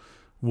issues.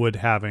 Would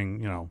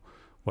having,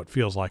 what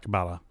feels like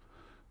about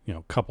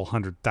a couple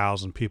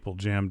 100,000 people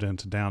jammed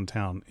into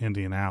downtown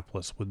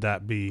Indianapolis, would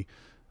that be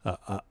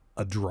a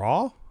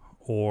draw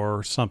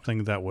or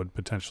something that would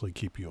potentially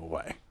keep you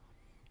away?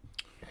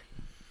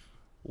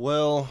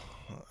 Well,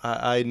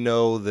 I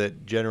know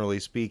that generally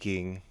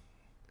speaking,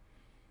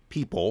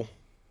 people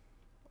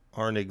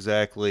aren't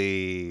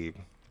exactly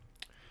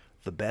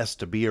the best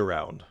to be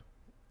around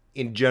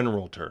in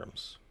general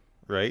terms,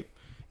 right?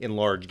 In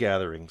large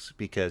gatherings,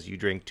 because you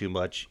drink too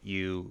much,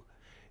 you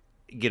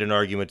get in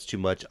arguments too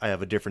much. I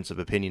have a difference of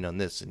opinion on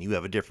this, and you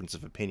have a difference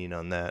of opinion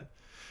on that.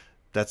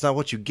 That's not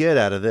what you get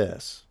out of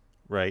this,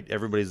 right?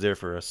 Everybody's there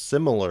for a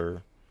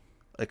similar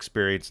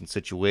experience and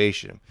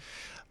situation.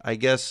 I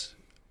guess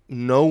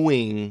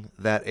knowing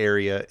that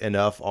area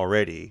enough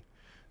already,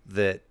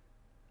 that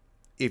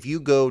if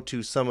you go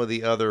to some of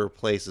the other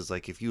places,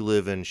 like if you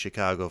live in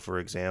Chicago, for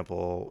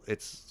example,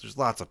 there's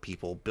lots of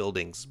people,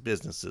 buildings,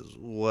 businesses,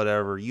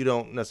 whatever. You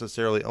don't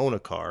necessarily own a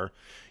car.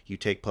 You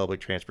take public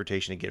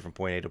transportation to get from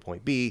point A to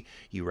point B.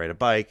 You ride a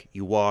bike,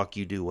 you walk,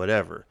 you do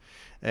whatever.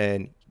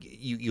 And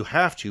you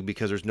have to,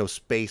 because there's no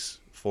space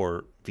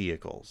for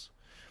vehicles.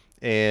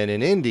 And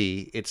in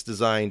Indy, it's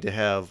designed to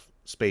have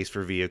space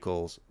for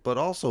vehicles, but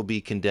also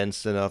be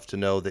condensed enough to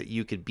know that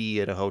you could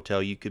be at a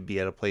hotel, you could be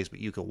at a place, but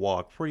you could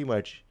walk pretty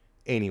much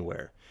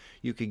anywhere.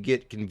 You could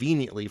get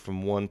conveniently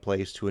from one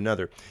place to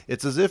another.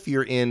 It's as if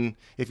you're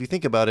if you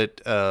think about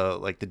it,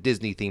 like the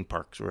Disney theme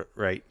parks,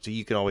 right? So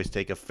you can always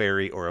take a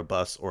ferry or a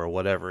bus or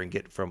whatever and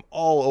get from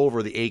all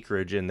over the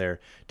acreage in there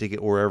to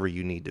get wherever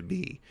you need to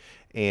be.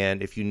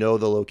 And if you know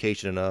the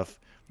location enough,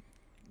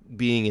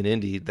 being in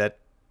Indy,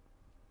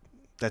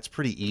 that's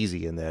pretty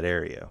easy in that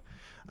area.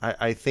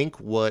 I think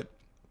what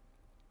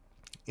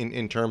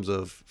in terms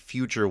of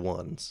future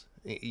ones,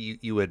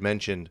 you had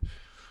mentioned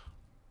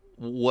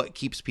what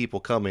keeps people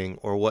coming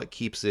or what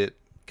keeps it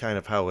kind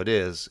of how it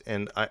is.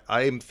 And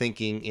I'm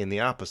thinking in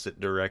the opposite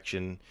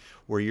direction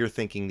where you're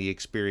thinking the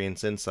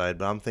experience inside,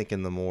 but I'm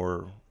thinking the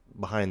more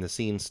behind the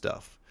scenes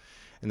stuff.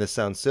 And this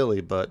sounds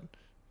silly, but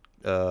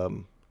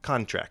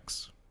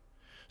contracts.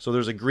 So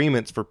there's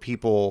agreements for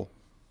people,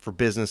 for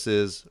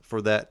businesses,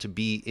 for that to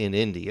be in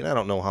Indy. And I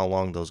don't know how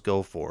long those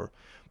go for,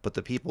 but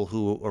the people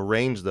who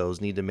arrange those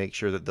need to make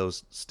sure that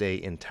those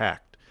stay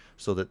intact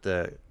so that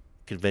the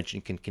convention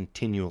can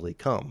continually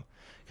come.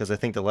 Because I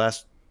think the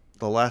last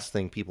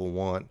thing people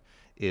want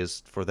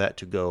is for that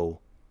to go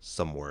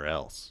somewhere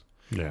else.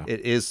 Yeah.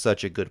 It is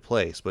such a good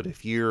place, but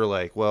if you're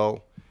like,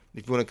 well,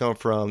 if you want to come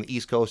from the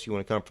East Coast, you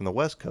want to come from the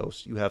West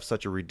Coast, you have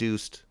such a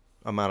reduced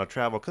amount of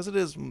travel because it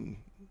is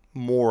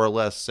more or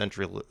less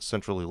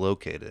centrally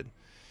located.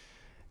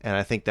 And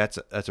I think that's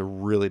a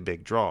really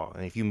big draw.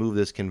 And if you move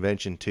this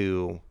convention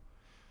to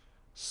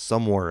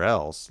somewhere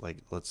else, like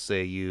let's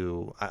say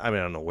I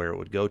don't know where it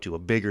would go to, a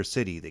bigger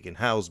city that can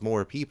house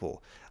more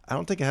people, I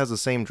don't think it has the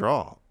same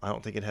draw. I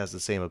don't think it has the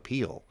same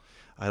appeal.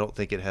 I don't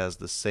think it has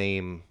the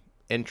same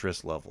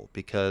interest level,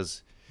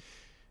 because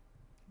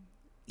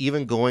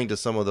even going to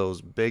some of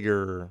those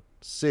bigger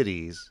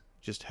cities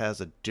just has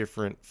a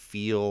different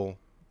feel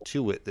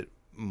to it that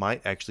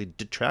might actually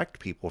detract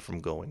people from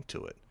going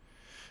to it.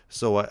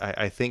 So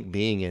I think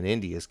being in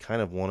Indy is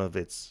kind of one of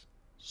its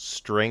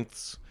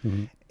strengths,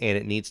 and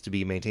it needs to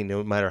be maintained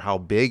no matter how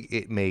big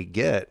it may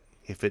get.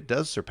 If it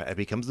does surpass, it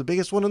becomes the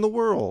biggest one in the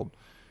world.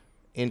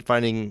 And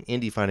finding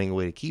a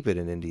way to keep it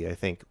in Indy, I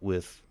think,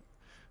 with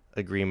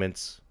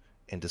agreements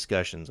and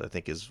discussions, I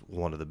think is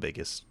one of the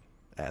biggest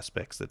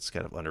aspects that's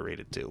kind of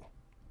underrated too.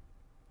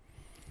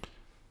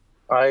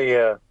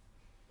 I've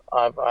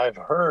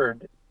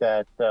heard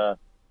that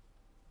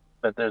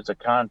there's a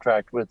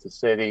contract with the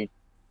city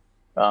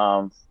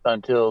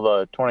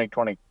until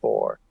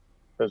 2024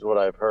 is what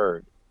I've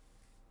heard.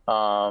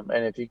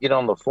 And if you get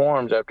on the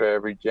forums after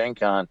every Gen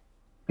Con,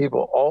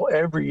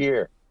 every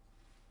year,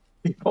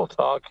 people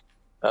talk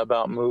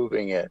about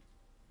moving it.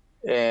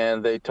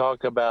 And they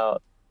talk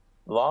about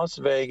Las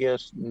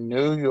Vegas,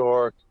 New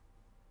York,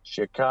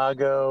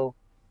 Chicago,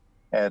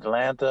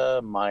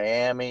 Atlanta,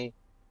 Miami,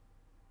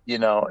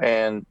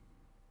 and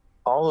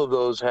all of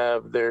those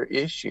have their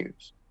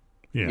issues.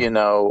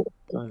 Yeah.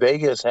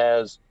 Vegas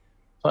has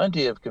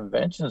plenty of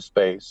convention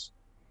space,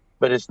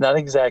 but it's not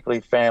exactly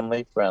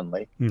family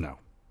friendly. No.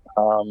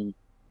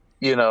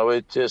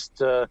 It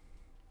just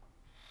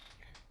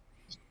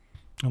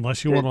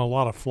Unless you want a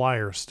lot of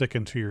flyers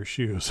sticking to your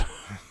shoes.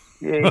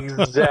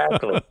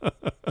 exactly.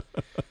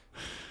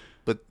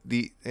 But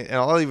and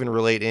I'll even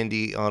relate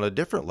Indy on a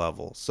different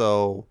level.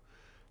 So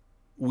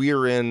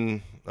we're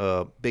in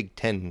a Big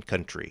Ten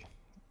country.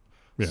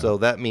 Yeah. So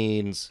that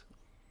means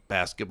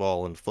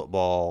basketball and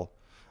football,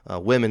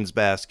 women's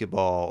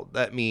basketball.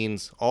 That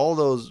means all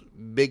those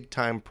big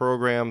time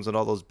programs and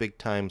all those big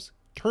times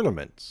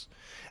tournaments.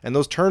 And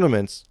those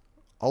tournaments,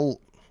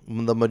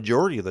 the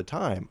majority of the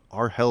time,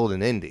 are held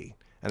in Indy.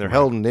 And they're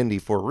held in Indy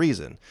for a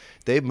reason.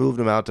 They've moved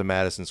them out to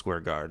Madison Square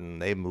Garden.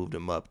 They've moved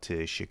them up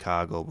to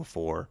Chicago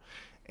before.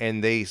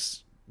 And they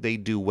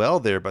do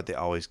well there, but they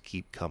always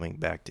keep coming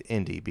back to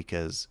Indy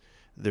because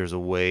there's a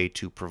way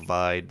to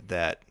provide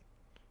that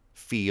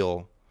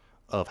feel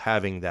of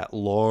having that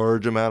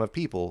large amount of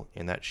people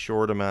in that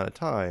short amount of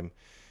time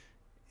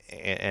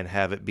and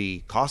have it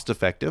be cost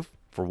effective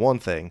for one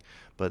thing,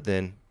 but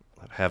then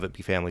have it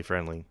be family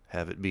friendly,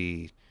 have it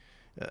be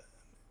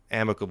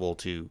amicable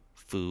to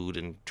food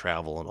and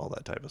travel and all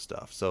that type of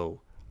stuff.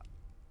 So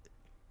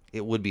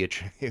it would be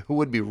it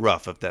would be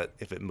rough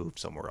if it moved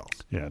somewhere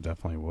else. Yeah, it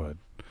definitely would.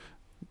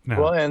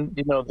 Now, Well, and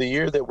the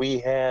year that we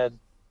had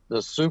the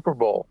Super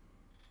Bowl,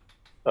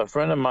 a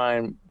friend of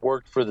mine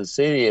worked for the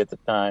city at the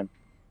time,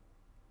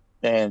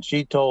 and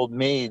she told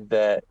me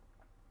that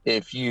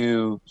if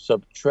you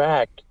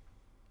subtract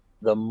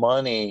the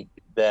money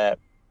that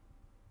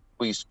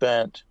we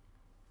spent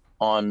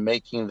on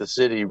making the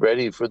city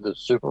ready for the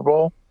Super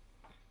Bowl,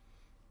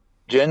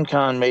 Gen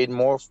Con made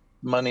more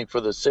money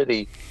for the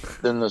city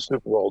than the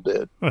Super Bowl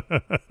did.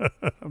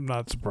 I'm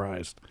not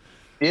surprised.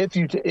 If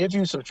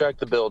you subtract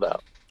the build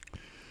out.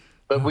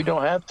 But we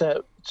don't have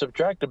to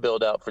subtract the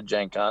build out for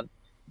Gen Con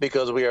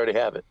because we already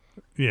have it.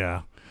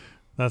 Yeah.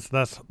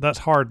 That's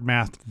hard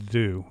math to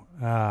do.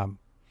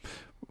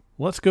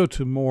 Let's go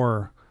to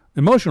more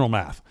emotional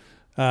math.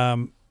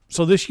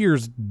 So this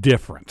year's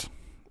different,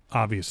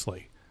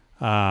 obviously.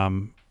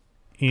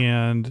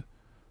 And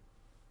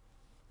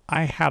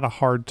I had a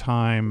hard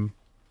time.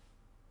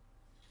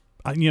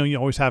 You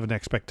always have an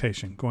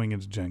expectation going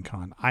into Gen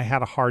Con. I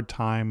had a hard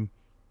time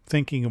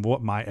thinking of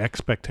what my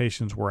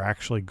expectations were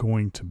actually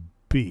going to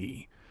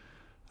be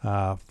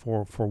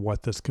for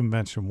what this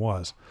convention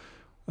was.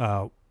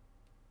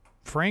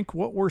 Frank,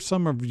 what were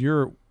some of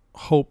your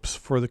hopes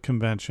for the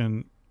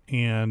convention,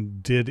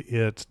 and did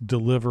it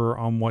deliver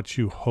on what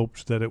you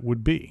hoped that it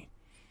would be?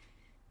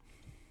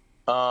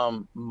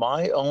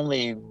 My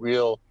only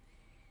real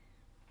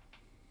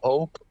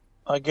hope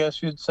I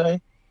guess you'd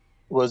say,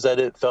 was that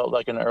it felt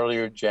like an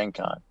earlier Gen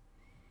Con,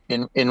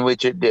 in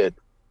which it did.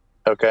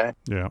 Okay.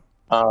 Yeah.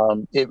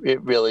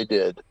 It really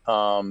did.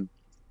 The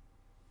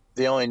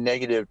only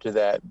negative to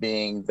that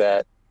being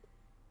that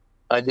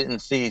I didn't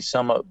see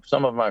some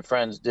of my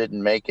friends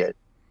didn't make it.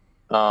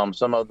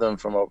 Some of them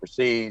from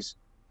overseas,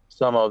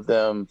 some of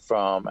them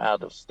from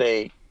out of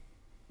state.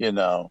 You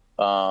know,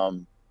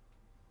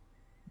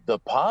 the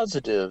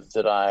positive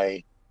that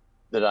I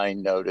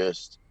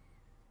noticed,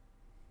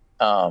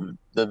 the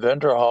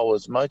vendor hall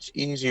was much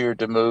easier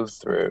to move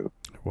through.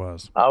 It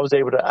was. I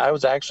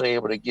was actually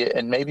able to get,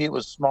 and maybe it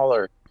was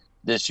smaller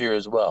this year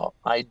as well.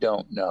 I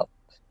don't know,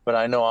 but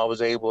I know I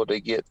was able to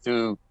get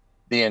through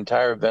the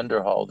entire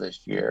vendor hall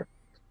this year.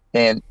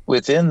 And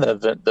within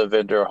the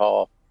vendor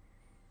hall,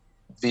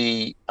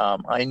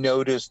 I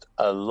noticed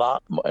a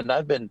lot more, and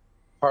I've been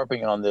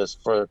harping on this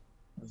for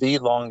the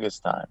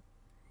longest time.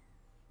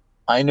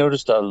 I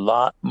noticed a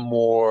lot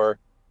more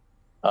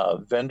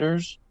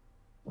vendors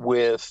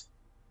with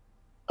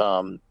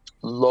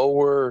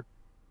lower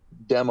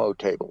demo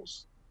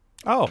tables.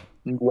 Oh,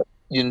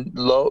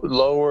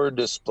 Lower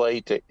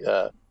display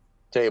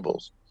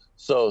tables.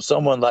 So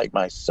someone like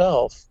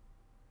myself,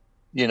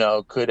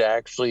 could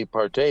actually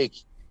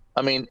partake.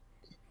 I mean,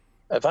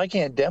 if I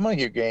can't demo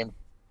your game,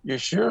 you're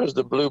sure as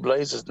the blue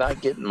blazes not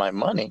getting my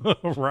money.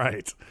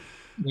 right.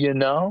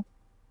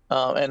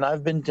 And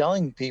I've been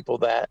telling people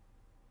that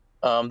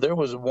there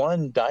was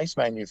one dice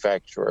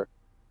manufacturer,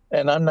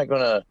 and I'm not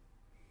going to,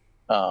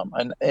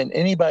 and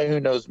anybody who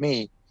knows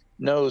me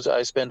knows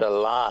I spend a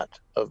lot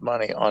of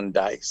money on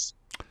dice.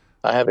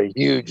 I have a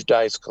huge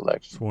dice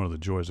collection. It's one of the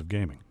joys of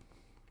gaming.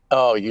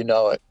 Oh, you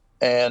know it.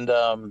 And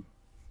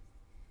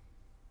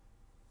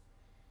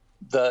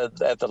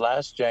at the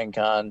last Gen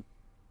Con,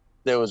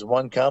 there was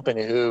one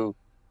company who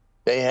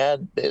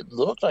it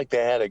looked like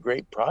they had a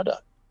great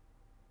product,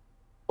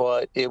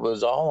 but it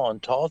was all on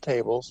tall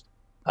tables.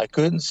 I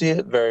couldn't see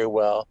it very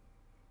well.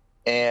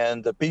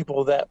 And the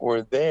people that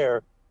were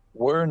there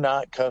were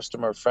not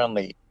customer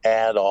friendly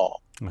at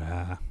all.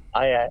 Ah.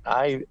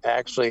 I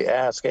actually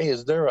asked, hey,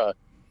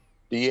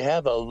 do you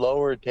have a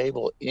lower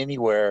table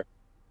anywhere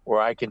where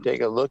I can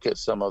take a look at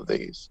some of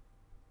these?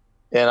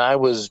 And I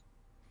was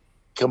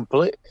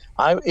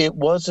it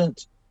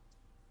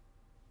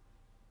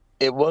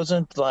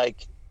wasn't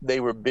like they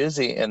were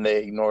busy and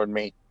they ignored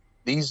me.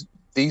 These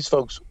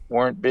folks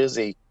weren't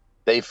busy.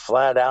 They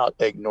flat out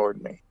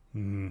ignored me.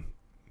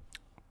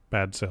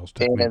 Bad sales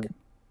technique.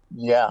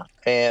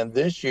 And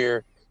this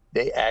year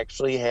they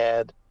actually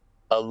had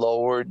a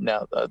lowered.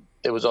 Now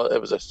it was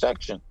a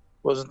section. It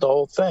wasn't the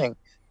whole thing,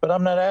 but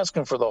I'm not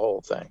asking for the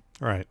whole thing.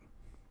 Right.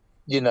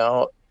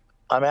 I'm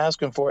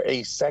asking for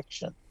a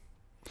section.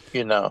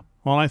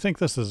 Well, I think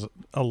this is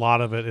a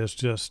lot of it is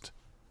just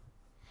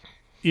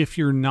if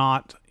you're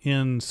not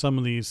in some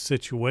of these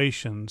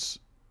situations,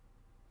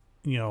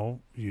 you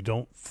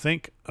don't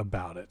think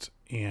about it,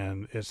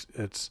 and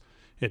it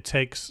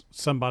takes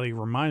somebody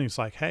reminding. It's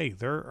like, hey,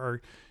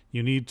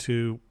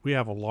 we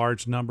have a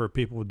large number of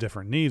people with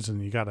different needs,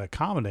 and you got to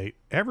accommodate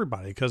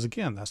everybody because,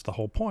 again, that's the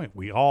whole point.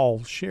 We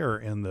all share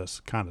in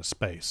this kind of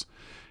space,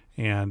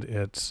 and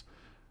it's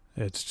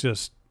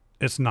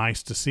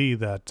nice to see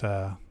that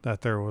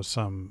there was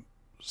some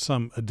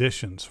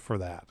additions for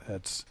that.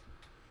 It's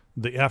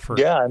the effort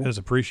is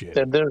appreciated.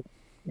 And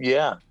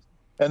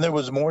there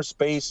was more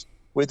space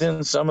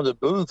within some of the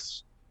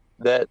booths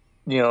that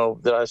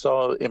that I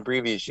saw in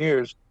previous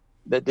years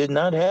that did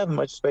not have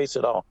much space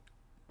at all.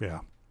 Yeah.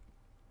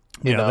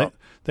 Yeah,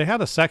 they had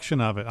a section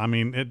of it. I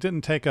mean, it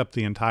didn't take up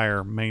the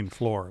entire main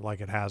floor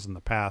like it has in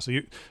the past. So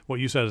what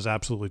you said is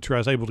absolutely true. I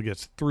was able to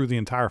get through the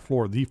entire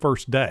floor the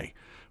first day,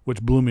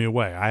 which blew me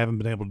away. I haven't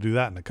been able to do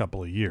that in a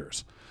couple of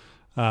years.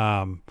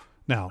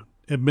 Now,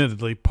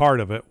 admittedly,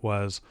 part of it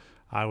was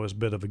I was a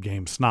bit of a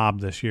game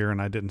snob this year,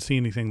 and I didn't see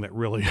anything that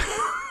really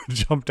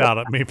jumped out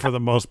at me for the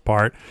most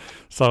part.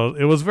 So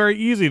it was very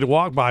easy to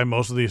walk by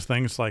most of these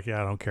things like,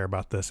 yeah, I don't care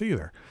about this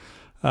either.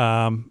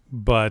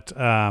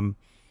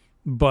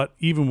 But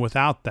even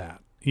without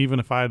that, even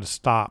if I had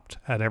stopped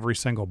at every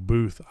single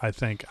booth, I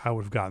think I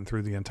would have gotten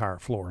through the entire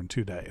floor in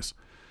 2 days.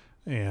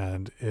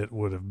 And it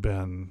would have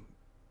been,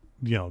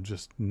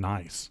 just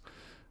nice.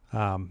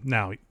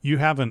 Now, you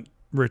haven't,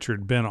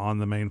 Richard, been on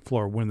the main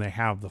floor when they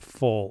have the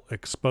full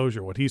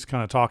exposure. What he's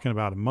kind of talking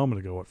about a moment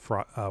ago, what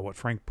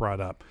Frank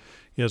brought up,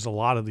 is a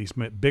lot of these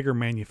bigger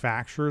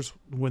manufacturers,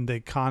 when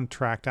they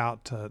contract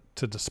out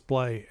to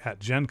display at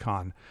Gen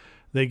Con,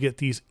 they get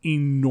these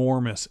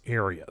enormous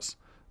areas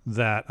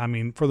that, I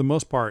mean, for the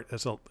most part,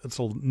 it's a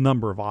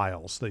number of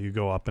aisles that you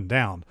go up and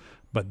down,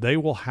 but they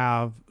will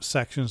have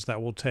sections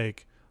that will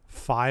take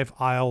 5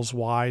 aisles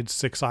wide,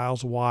 6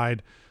 aisles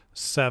wide,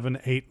 7,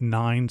 8,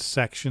 9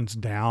 sections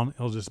down.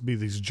 It'll just be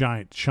these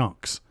giant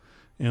chunks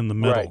in the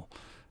middle.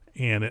 Right.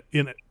 And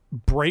it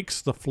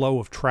breaks the flow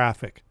of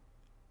traffic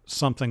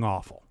something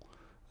awful.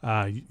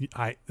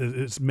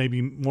 It's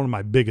maybe one of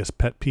my biggest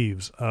pet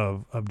peeves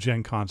of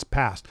Gen Con's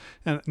past.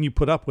 And you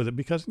put up with it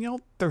because,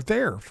 they're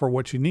there for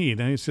what you need.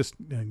 And it's just,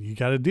 you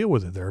got to deal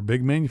with it. They're a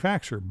big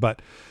manufacturer.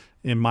 But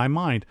in my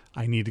mind,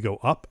 I need to go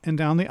up and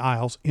down the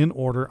aisles in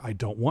order. I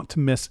don't want to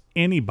miss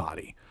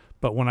anybody.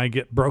 But when I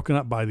get broken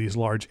up by these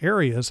large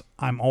areas,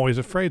 I'm always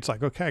afraid. It's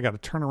like, okay, I got to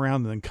turn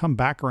around and then come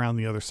back around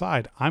the other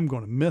side. I'm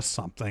going to miss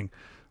something,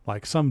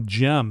 like some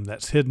gem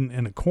that's hidden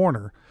in a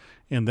corner.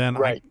 And then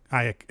Right.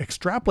 I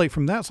extrapolate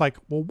from that. It's like,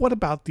 well, what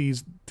about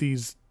these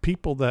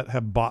people that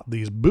have bought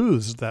these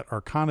booths that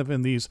are kind of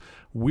in these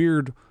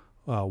weird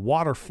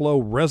water flow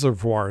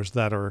reservoirs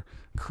that are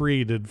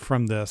created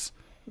from this?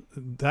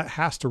 That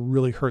has to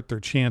really hurt their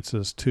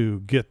chances to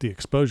get the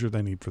exposure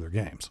they need for their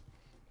games.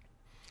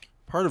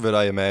 Part of it,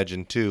 I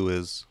imagine, too,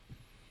 is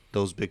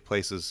those big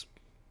places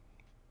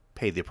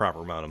pay the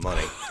proper amount of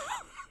money.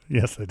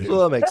 Yes, I do.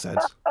 Well, that makes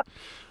sense.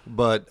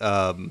 But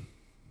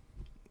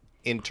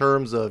in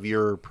terms of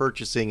your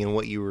purchasing and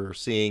what you were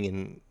seeing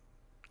and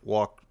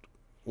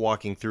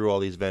walking through all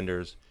these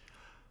vendors,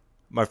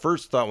 my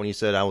first thought when you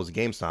said I was a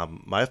game snob,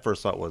 my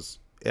first thought was,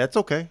 that's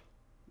okay.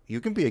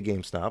 You can be a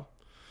game snob.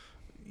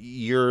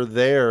 You're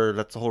there.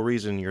 That's the whole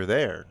reason you're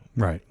there.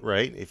 Right.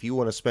 Right? If you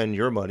want to spend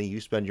your money,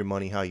 you spend your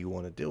money how you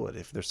want to do it.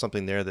 If there's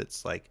something there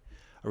that's like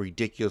a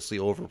ridiculously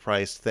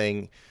overpriced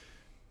thing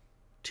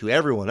to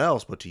everyone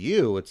else, but to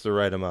you, it's the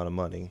right amount of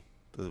money,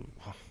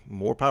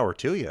 more power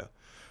to you.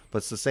 But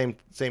it's the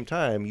same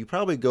time, you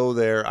probably go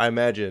there, I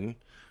imagine,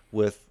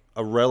 with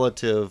a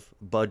relative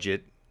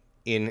budget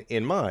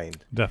in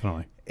mind.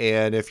 Definitely.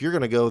 And if you're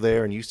going to go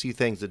there and you see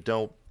things that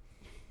don't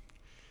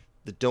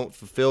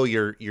fulfill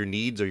your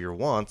needs or your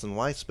wants, and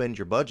why spend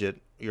your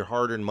budget, your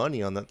hard-earned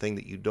money on that thing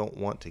that you don't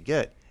want to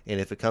get? And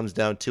if it comes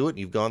down to it, and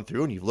you've gone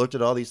through and you've looked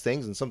at all these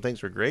things and some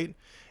things were great,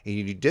 and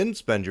you didn't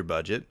spend your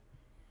budget,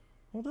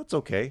 well, that's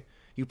okay.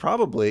 You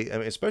probably, I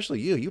mean, especially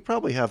you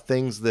probably have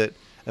things that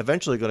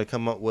eventually are going to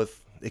come up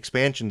with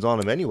expansions on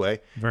them anyway.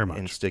 Very much.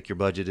 And stick your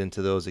budget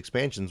into those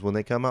expansions when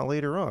they come out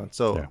later on.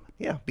 So,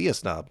 yeah, be a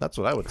snob. That's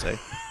what I would say.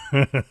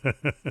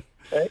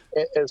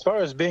 As far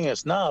as being a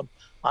snob,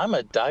 I'm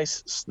a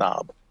dice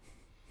snob.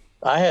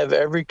 I have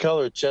every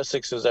color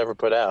Chessex has ever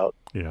put out.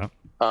 Yeah.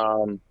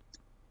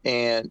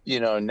 And,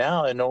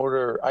 now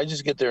I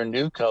just get their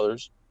new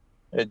colors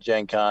at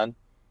Gen Con.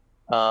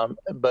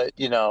 But,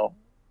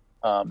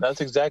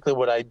 that's exactly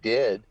what I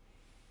did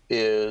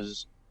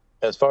is,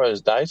 as far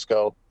as dice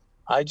go,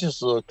 I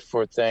just looked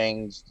for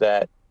things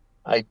that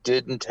I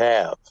didn't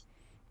have.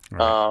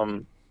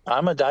 Right.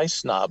 I'm a dice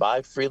snob.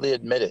 I freely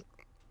admit it.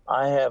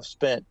 I have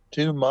spent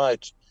too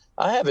much.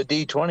 I have a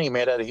D20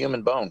 made out of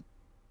human bone.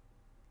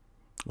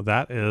 Well,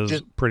 that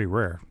is pretty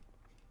rare.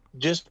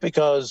 Just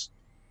because,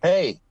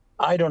 hey,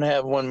 I don't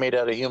have one made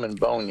out of human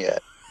bone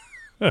yet.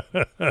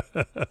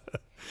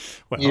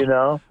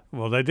 Well,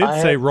 Well, they did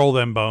say roll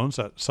them bones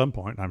at some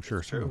point, I'm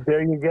sure. So.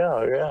 There you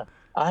go. Yeah.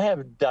 I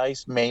have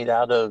dice made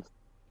out of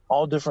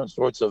all different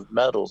sorts of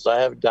metals. I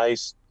have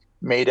dice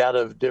made out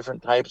of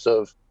different types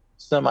of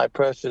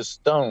semi-precious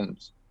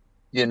stones,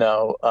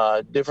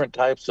 different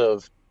types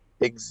of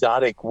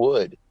exotic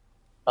wood.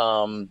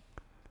 Now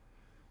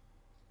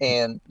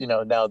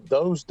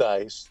those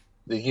dice,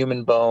 the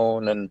human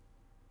bone and,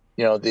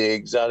 the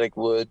exotic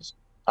woods,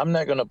 I'm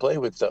not going to play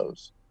with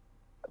those.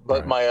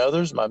 But my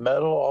others, my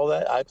metal, all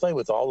that, I play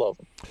with all of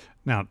them.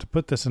 Now, to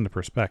put this into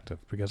perspective,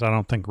 because I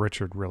don't think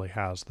Richard really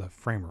has the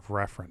frame of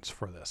reference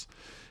for this.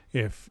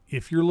 If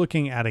you're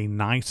looking at a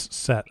nice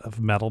set of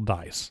metal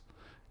dice,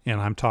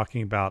 and I'm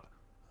talking about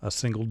a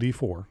single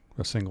D4,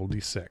 a single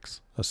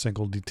D6, a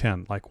single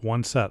D10, like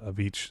one set of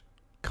each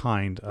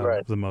kind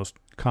of the most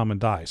common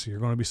dice, so you're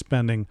going to be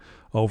spending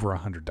over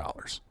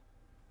 $100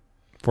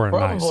 for a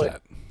nice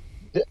set.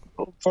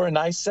 For a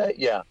nice set,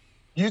 yeah.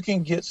 You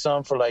can get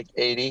some for like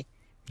 80.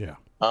 Yeah.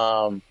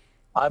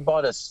 I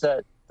bought a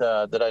set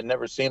that I'd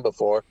never seen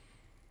before.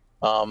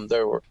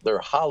 They're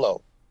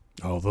hollow.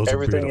 Oh, those are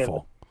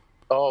beautiful.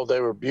 They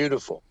were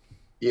beautiful.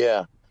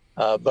 Yeah.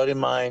 A buddy of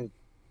mine,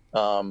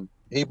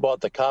 he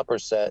bought the copper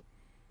set.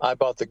 I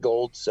bought the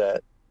gold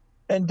set.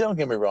 And don't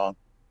get me wrong,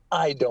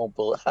 I'm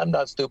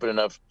not stupid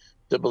enough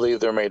to believe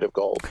they're made of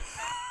gold.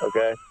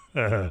 Okay.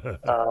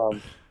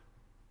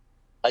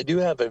 I do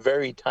have a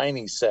very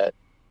tiny set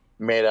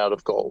made out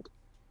of gold.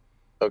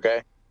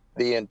 Okay.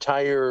 The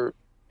entire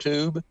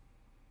tube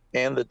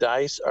and the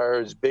dice are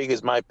as big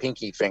as my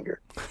pinky finger.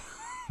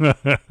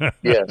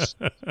 Yes.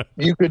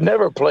 You could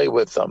never play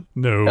with them.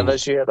 No.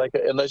 Unless you had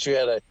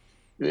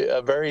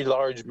a very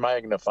large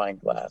magnifying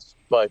glass.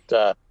 But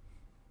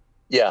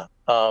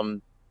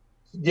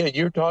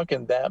you're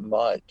talking that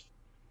much.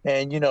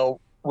 And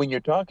when you're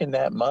talking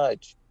that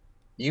much,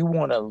 you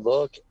want to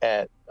look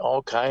at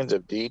all kinds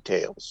of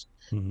details.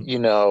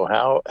 Mm-hmm.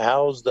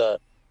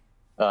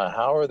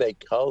 How are they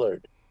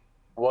colored?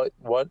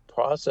 What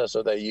process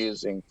are they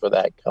using for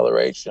that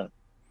coloration?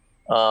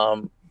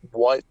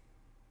 What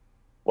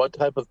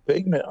type of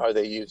pigment are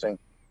they using?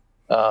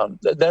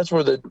 That's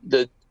where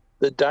the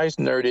dice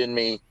nerd in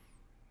me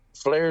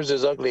flares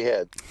his ugly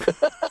head.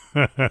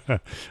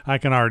 I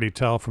can already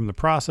tell from the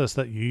process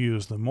that you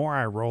use, the more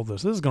I roll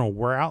this is going to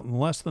wear out in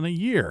less than a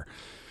year.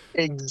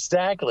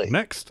 Exactly.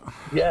 Next.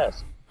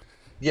 Yes.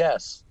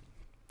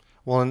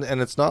 Well,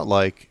 and it's not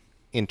like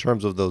in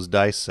terms of those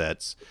dice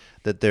sets,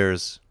 that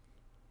there's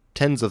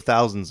tens of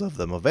thousands of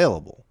them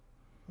available.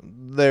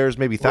 There's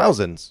maybe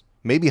thousands,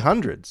 maybe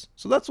hundreds.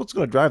 So that's what's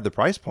going to drive the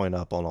price point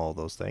up on all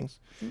those things.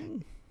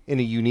 In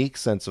a unique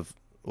sense of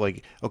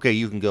like, okay,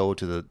 you can go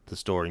to the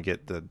store and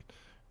get the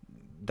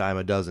dime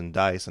a dozen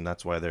dice, and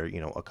that's why they're,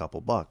 a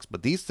couple bucks.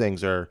 But these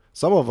things are,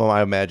 some of them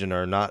I imagine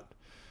are not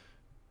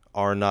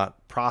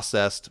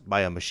processed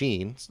by a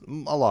machine.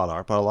 A lot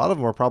are, but a lot of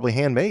them are probably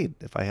handmade,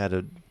 if I had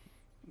to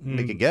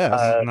make a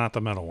guess. Not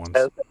the metal ones.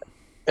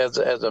 As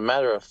a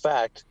matter of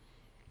fact,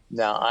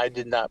 now I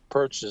did not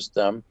purchase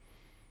them.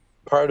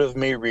 Part of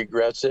me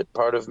regrets it.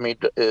 Part of me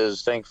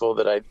is thankful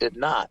that I did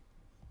not.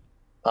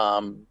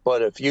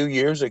 But a few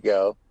years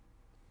ago,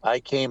 I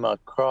came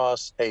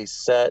across a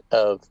set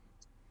of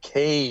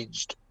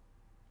caged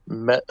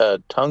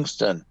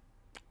tungsten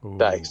Ooh,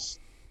 dice.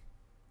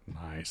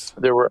 Nice.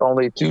 There were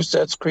only 2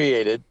 sets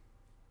created.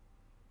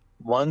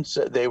 One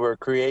set, they were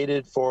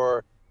created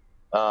for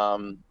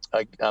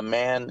a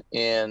man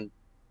in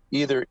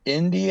either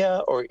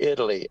India or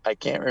Italy. I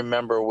can't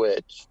remember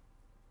which.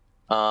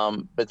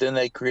 But then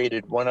they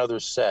created one other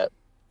set.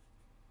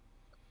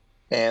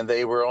 And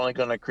they were only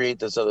going to create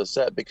this other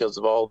set because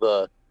of all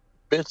the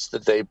bits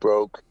that they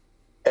broke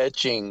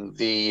etching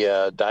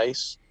the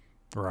dice.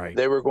 Right.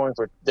 They were going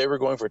for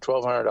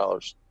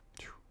 $1,200.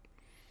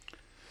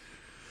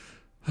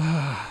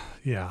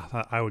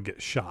 Yeah, I would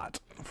get shot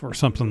for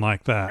something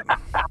like that.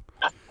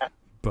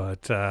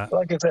 But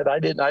Like I said, I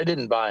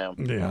didn't buy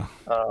them. yeah.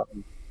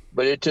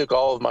 But it took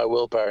all of my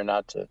willpower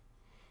not to.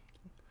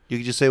 You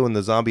could just say when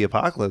the zombie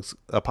apocalypse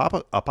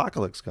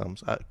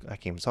comes, I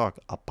can't even talk,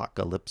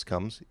 apocalypse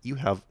comes, you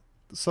have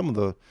some of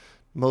the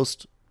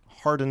most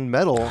hardened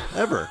metal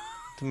ever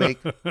to make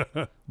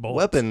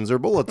weapons or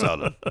bullets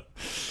out of.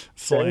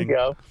 There you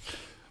go.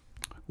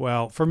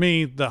 Well, for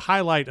me, the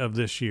highlight of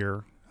this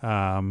year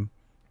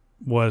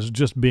was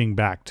just being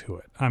back to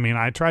it. I mean,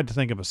 I tried to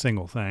think of a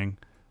single thing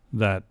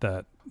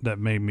that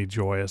made me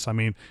joyous. I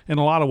mean, in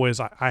a lot of ways,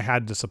 I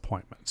had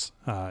disappointments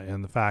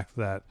in the fact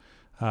that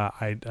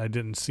I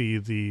didn't see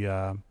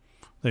they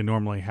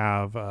normally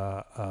have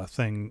a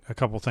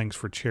couple things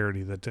for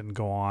charity that didn't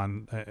go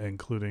on,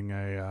 including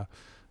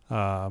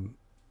my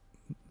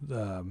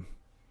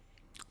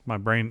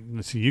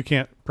brain. See, you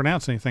can't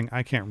pronounce anything.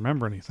 I can't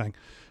remember anything.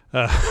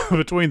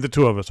 Between the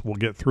two of us, we'll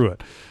get through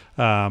it.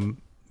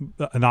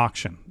 An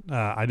auction.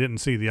 I didn't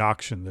see the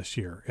auction this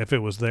year. If it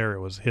was there,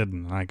 it was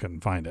hidden, and I couldn't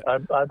find it.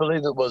 I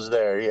believe it was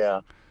there, yeah.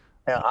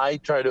 And I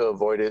try to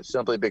avoid it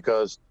simply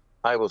because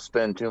I will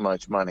spend too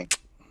much money.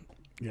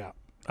 Yeah.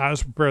 I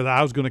was prepared that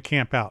I was going to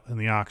camp out in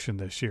the auction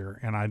this year,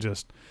 and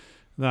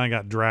then I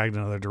got dragged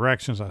in other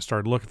directions. I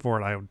started looking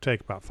for it. I would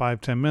take about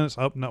 5-10 minutes.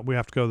 Oh, no, we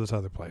have to go to this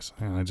other place.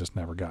 And I just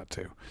never got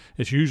to.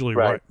 It's usually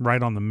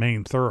right on the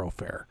main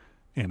thoroughfare,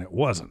 and it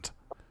wasn't.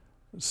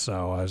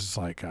 So I was just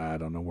like, I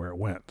don't know where it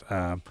went.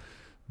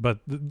 But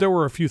there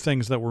were a few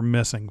things that were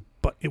missing,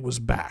 but it was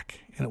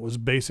back, and it was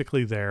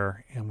basically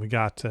there, and we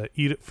got to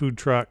eat at food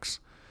trucks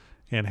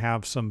and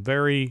have some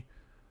very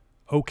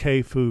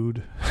okay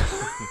food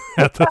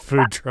at the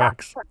food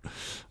trucks.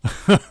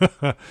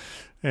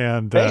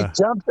 And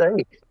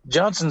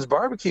Johnson's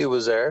Barbecue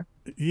was there.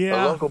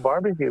 Yeah, a local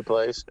barbecue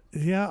place.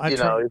 Yeah,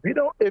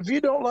 if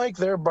you don't like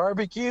their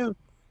barbecue,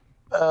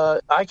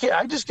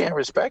 I just can't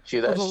respect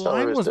you. That's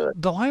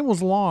the line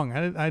was long.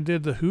 I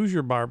did the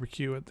Hoosier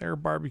barbecue, and their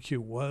barbecue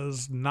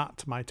was not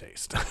to my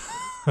taste.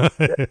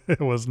 It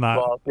was not.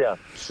 Well, yeah,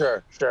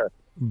 sure.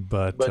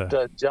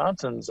 But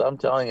Johnson's, I'm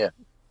telling you,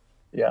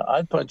 yeah,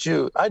 I'd punch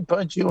you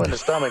in the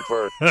stomach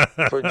for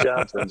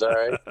Johnson's. All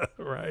right,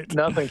 right.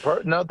 Nothing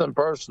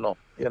personal.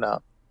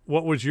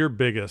 What was your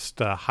biggest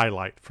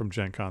highlight from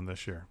Gen Con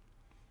this year?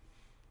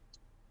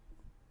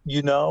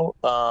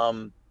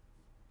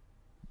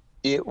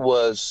 It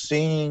was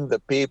seeing the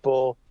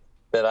people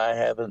that I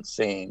haven't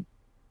seen.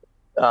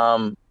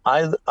 I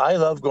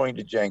love going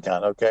to Gen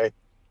Con, okay?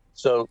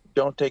 So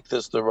don't take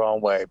this the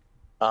wrong way.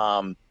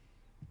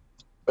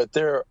 But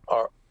there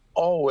are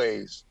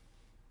always,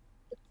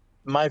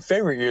 my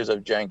favorite years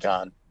of Gen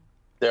Con,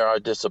 there are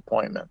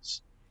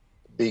disappointments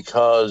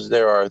because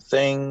there are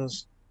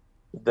things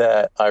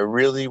that I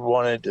really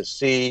wanted to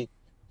see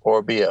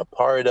or be a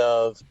part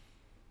of,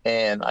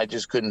 and I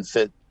just couldn't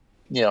fit,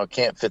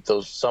 can't fit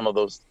some of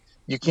those.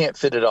 You can't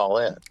fit it all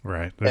in.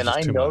 Right. And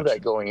I know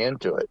that going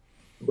into it,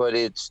 but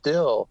it's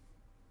still,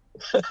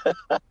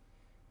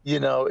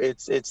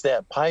 it's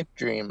that pipe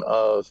dream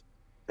of,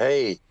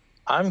 hey,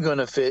 I'm going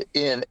to fit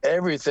in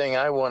everything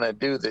I want to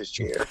do this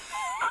year.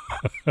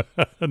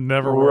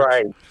 Never works.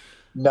 Right.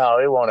 No,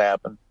 it won't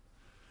happen.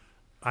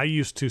 I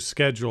used to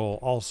schedule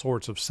all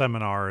sorts of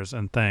seminars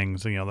and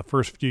things. The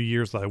first few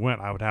years that I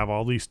went, I would have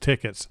all these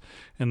tickets.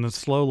 And then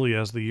slowly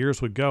as the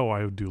years would go,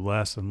 I would do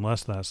less and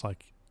less. That's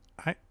like,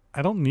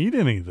 I don't need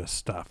any of this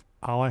stuff.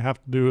 All I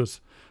have to do is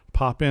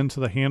pop into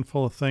the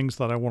handful of things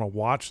that I want to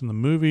watch in the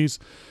movies.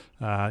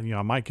 I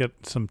might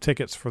get some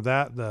tickets for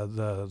that.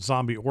 The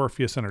Zombie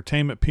Orpheus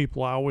Entertainment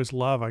people I always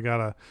love. I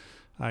got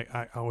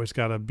I always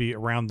got to be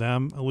around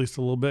them at least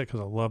a little bit because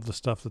I love the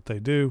stuff that they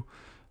do.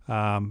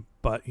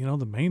 But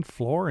the main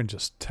floor and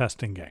just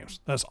testing games.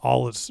 That's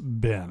all it's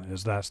been.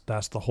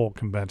 That's the whole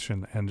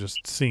convention, and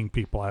just seeing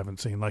people I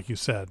haven't seen, like you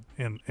said,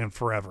 in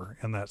forever,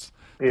 and that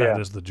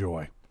is the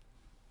joy.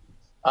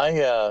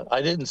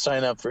 I didn't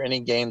sign up for any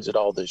games at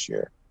all this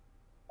year.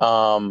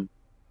 I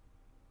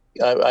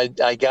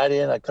got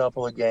in a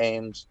couple of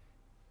games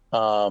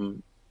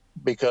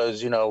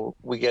because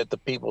we get the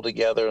people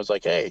together. It's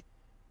like, hey,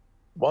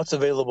 what's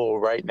available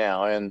right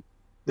now? And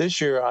this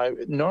year,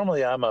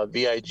 normally I'm a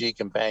VIG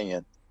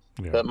companion,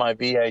 but my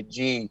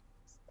VIG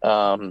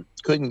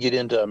couldn't get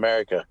into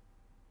America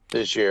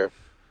this year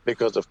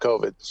because of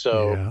COVID.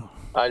 So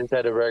I just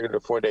had a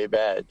regular 4-day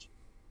badge,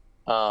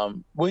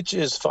 which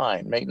is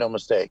fine. Make no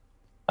mistake.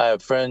 I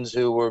have friends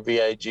who were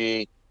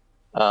VIG.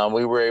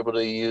 We were able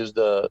to use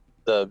the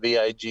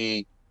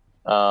VIG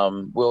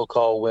will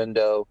call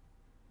window,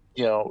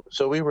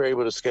 so we were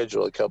able to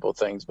schedule a couple of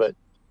things, but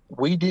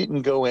we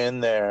didn't go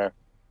in there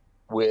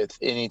with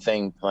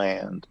anything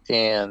planned.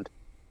 And,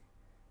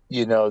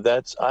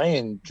 I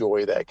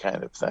enjoy that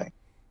kind of thing.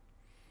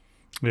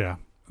 Yeah.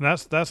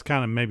 That's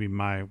kind of maybe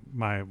my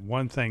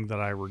one thing that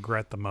I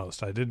regret the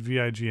most. I did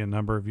VIG a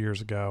number of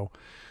years ago.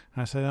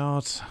 I said, oh,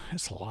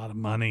 it's a lot of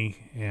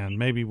money, and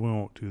maybe we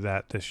won't do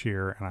that this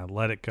year. And I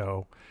let it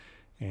go.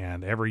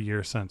 And every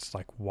year since,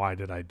 like, why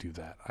did I do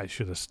that? I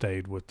should have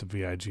stayed with the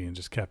VIG and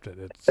just kept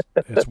it.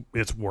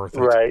 It's worth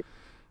it. Right.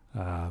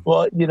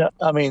 Well,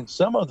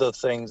 some of the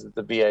things that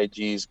the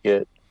VIGs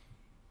get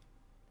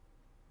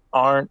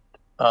aren't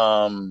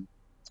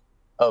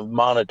of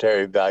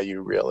monetary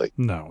value, really.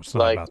 No, it's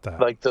not about that.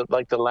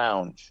 Like the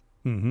lounge.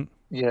 Mm-hmm.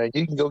 You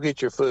can go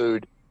get your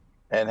food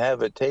and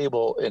have a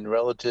table in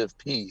relative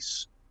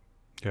peace.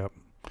 Yep.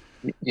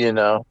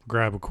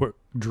 Grab a quick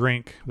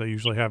drink. They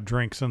usually have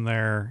drinks in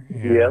there,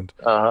 and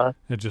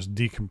it just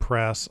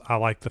decompress. I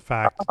like the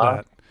fact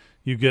that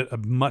you get a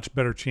much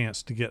better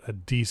chance to get a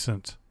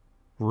decent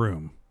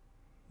room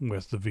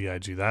with the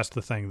VIG. That's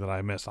the thing that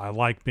I miss. I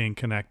like being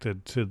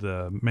connected to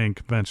the main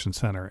convention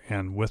center,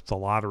 and with the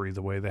lottery,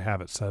 the way they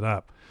have it set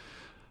up.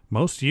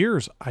 Most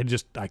years, I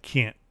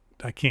can't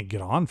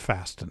get on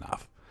fast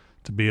enough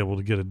to be able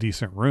to get a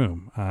decent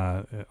room.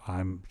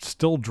 I'm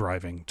still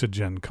driving to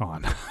Gen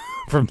Con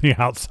from the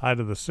outside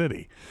of the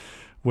city,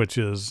 which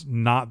is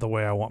not the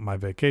way I want my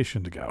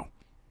vacation to go.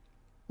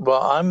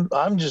 Well,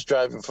 I'm just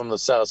driving from the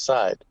south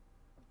side,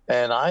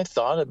 and I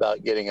thought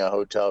about getting a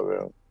hotel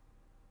room,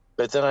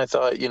 but then I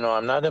thought,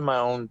 I'm not in my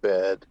own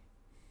bed.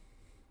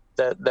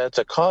 That's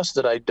a cost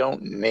that I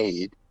don't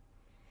need,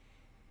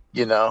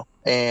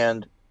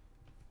 and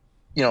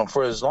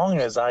for as long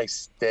as I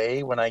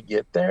stay when I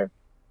get there,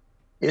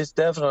 it's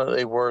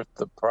definitely worth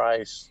the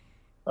price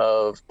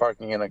of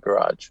parking in a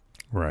garage.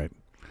 Right.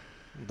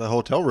 The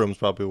hotel room's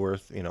probably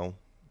worth, a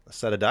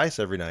set of dice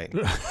every night.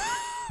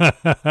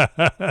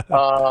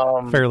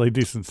 Fairly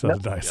decent set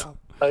of dice.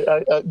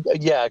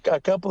 Yeah,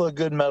 a couple of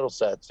good metal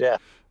sets. Yeah.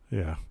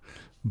 Yeah.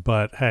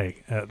 But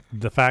hey,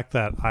 the fact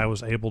that I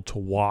was able to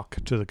walk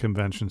to the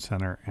convention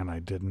center and I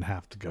didn't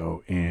have to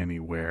go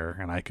anywhere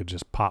and I could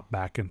just pop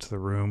back into the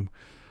room,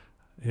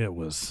 it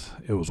was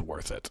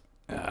worth it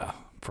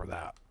for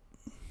that.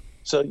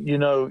 So,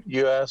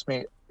 you asked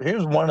me,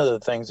 here's one of the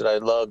things that I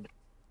loved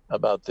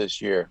about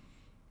this year.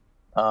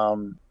 I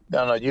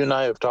know you and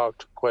I have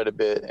talked quite a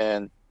bit,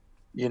 and,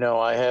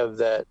 I have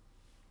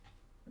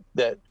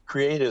that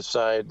creative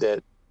side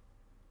that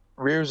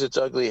rears its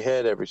ugly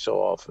head every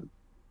so often.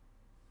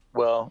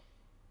 Well,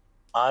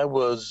 I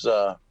was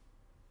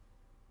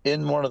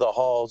in one of the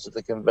halls at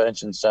the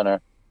convention center,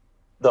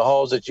 the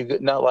halls that you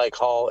get, not like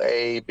hall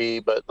A, B,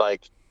 but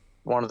like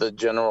one of the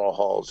general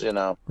halls,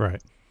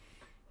 Right.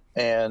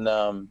 And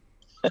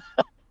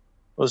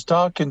was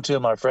talking to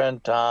my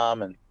friend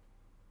Tom and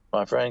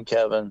my friend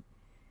Kevin,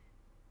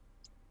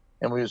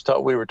 and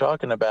we were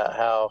talking about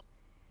how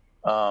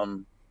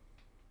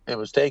it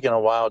was taking a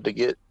while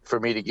for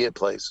me to get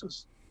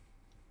places.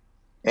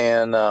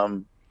 And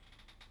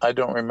I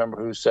don't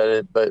remember who said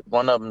it, but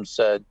one of them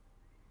said,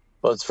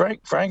 well, it's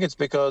Frank, it's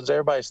because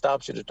everybody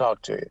stops you to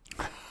talk to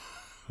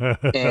you.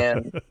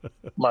 And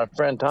my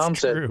friend Tom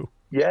said,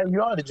 yeah,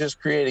 you ought to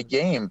just create a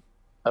game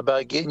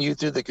about getting you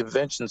through the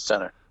convention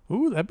center.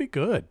 Ooh, that'd be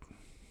good.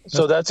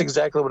 So that's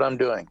exactly what I'm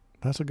doing.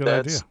 That's a good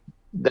idea.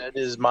 That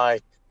is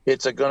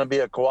it's going to be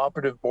a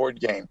cooperative board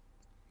game.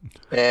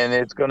 And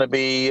it's going to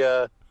be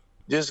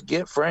just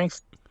get Frank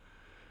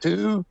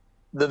to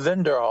the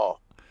vendor hall.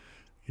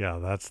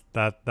 Yeah,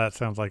 that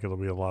sounds like it'll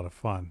be a lot of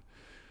fun.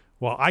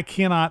 Well, I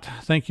cannot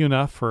thank you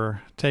enough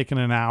for taking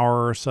an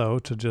hour or so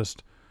to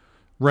just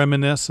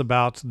reminisce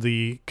about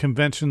the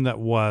convention that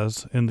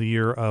was in the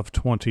year of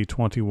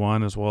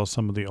 2021, as well as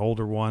some of the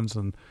older ones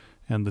and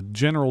the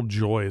general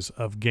joys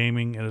of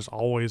gaming. It is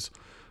always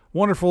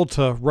wonderful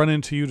to run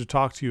into you, to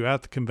talk to you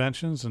at the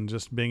conventions, and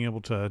just being able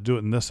to do it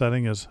in this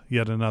setting is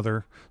yet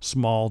another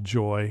small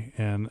joy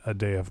in a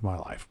day of my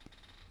life.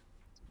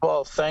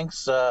 Well,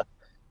 thanks.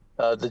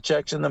 The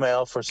check's in the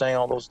mail for saying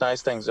all those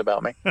nice things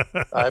about me.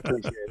 I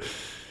appreciate it.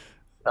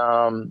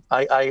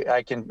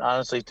 I can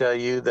honestly tell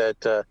you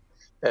that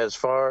as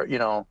far,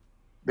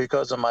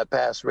 because of my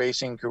past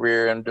racing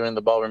career and doing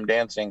the ballroom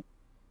dancing,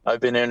 I've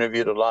been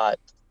interviewed a lot.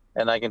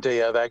 And I can tell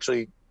you, I've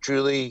actually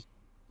truly,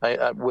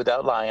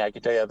 without lying, I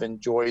can tell you I've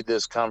enjoyed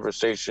this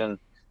conversation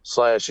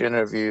slash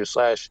interview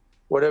slash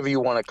whatever you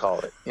want to call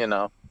it.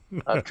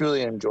 I've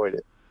truly enjoyed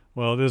it.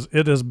 Well,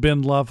 it has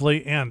been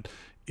lovely. And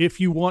if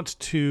you want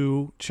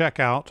to check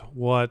out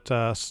where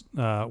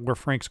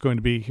Frank's going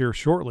to be here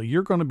shortly,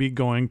 you're going to be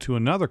going to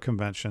another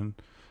convention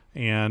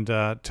and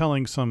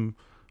telling some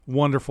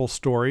wonderful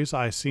stories.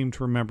 I seem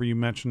to remember you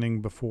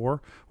mentioning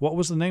before. What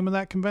was the name of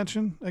that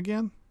convention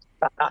again?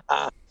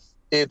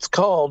 It's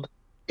called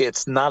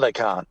It's Not a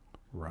Con.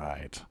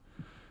 Right.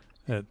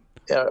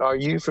 Are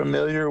you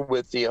familiar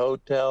with the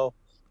hotel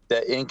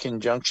that In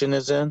Conjunction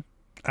is in?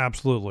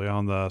 Absolutely.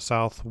 On the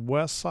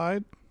southwest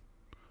side?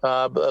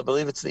 I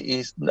believe it's the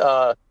east.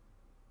 No,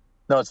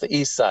 it's the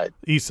east side.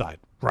 East side.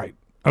 Right.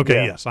 Okay.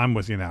 Yeah. Yes. I'm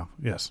with you now.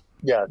 Yes.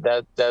 Yeah,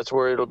 that's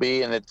where it'll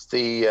be, and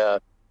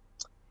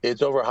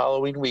it's over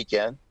Halloween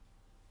weekend,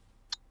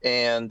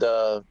 and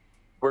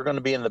we're going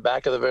to be in the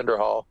back of the vendor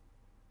hall,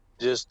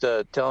 just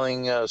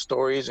telling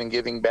stories and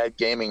giving bad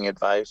gaming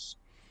advice.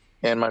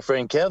 And my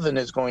friend Kevin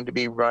is going to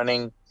be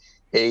running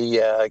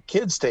a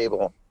kids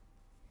table.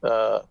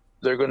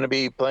 They're going to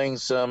be playing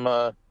some.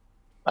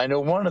 I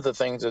know one of the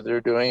things that they're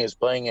doing is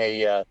playing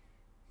a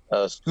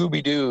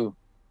Scooby-Doo,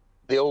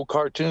 the old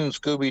cartoon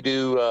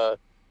Scooby-Doo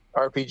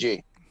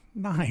RPG.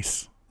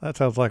 Nice. That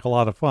sounds like a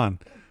lot of fun.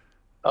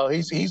 Oh,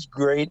 he's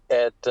great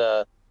at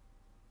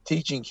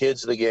teaching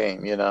kids the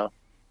game.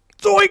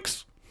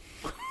 Zoinks!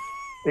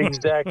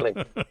 Exactly.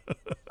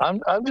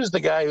 I'm just the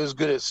guy who's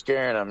good at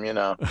scaring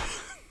them.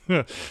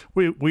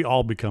 We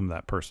all become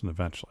that person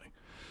eventually.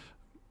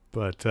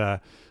 But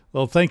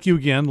well, thank you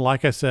again,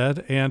 like I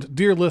said. And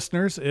dear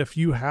listeners, if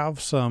you have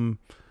some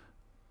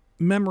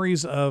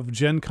memories of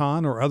Gen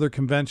Con or other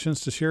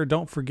conventions to share,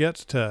 don't forget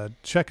to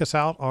check us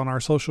out on our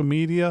social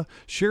media.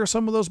 Share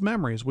some of those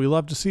memories. We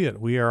love to see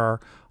it. We are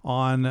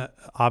on,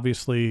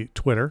 obviously,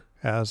 Twitter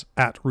as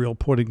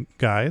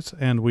 @RealPuddingGuys,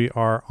 and we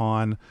are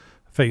on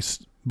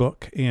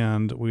Facebook,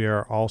 and we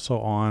are also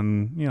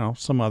on,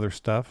 some other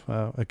stuff,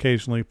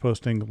 occasionally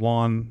posting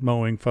lawn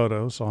mowing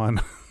photos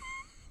on.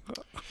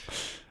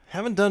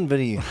 Haven't done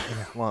video.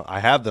 Well, I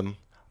have them.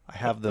 I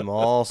have them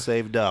all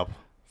saved up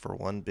for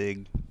one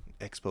big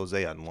expose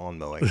on lawn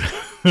mowing.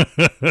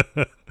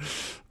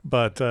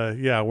 But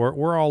yeah,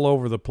 we're all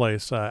over the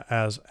place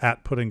as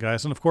 @Pudding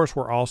Guys, and of course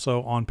we're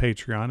also on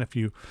Patreon. If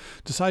you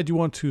decide you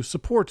want to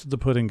support the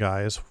Pudding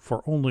Guys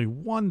for only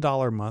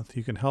 $1 a month,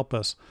 you can help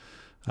us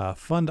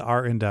fund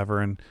our endeavor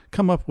and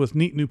come up with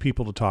neat new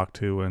people to talk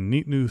to and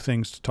neat new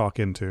things to talk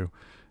into.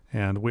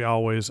 And we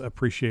always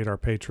appreciate our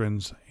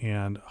patrons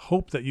and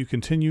hope that you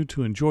continue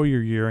to enjoy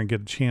your year and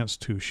get a chance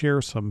to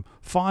share some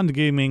fond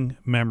gaming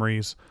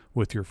memories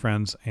with your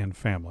friends and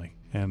family.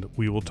 And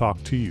we will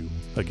talk to you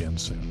again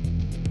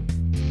soon.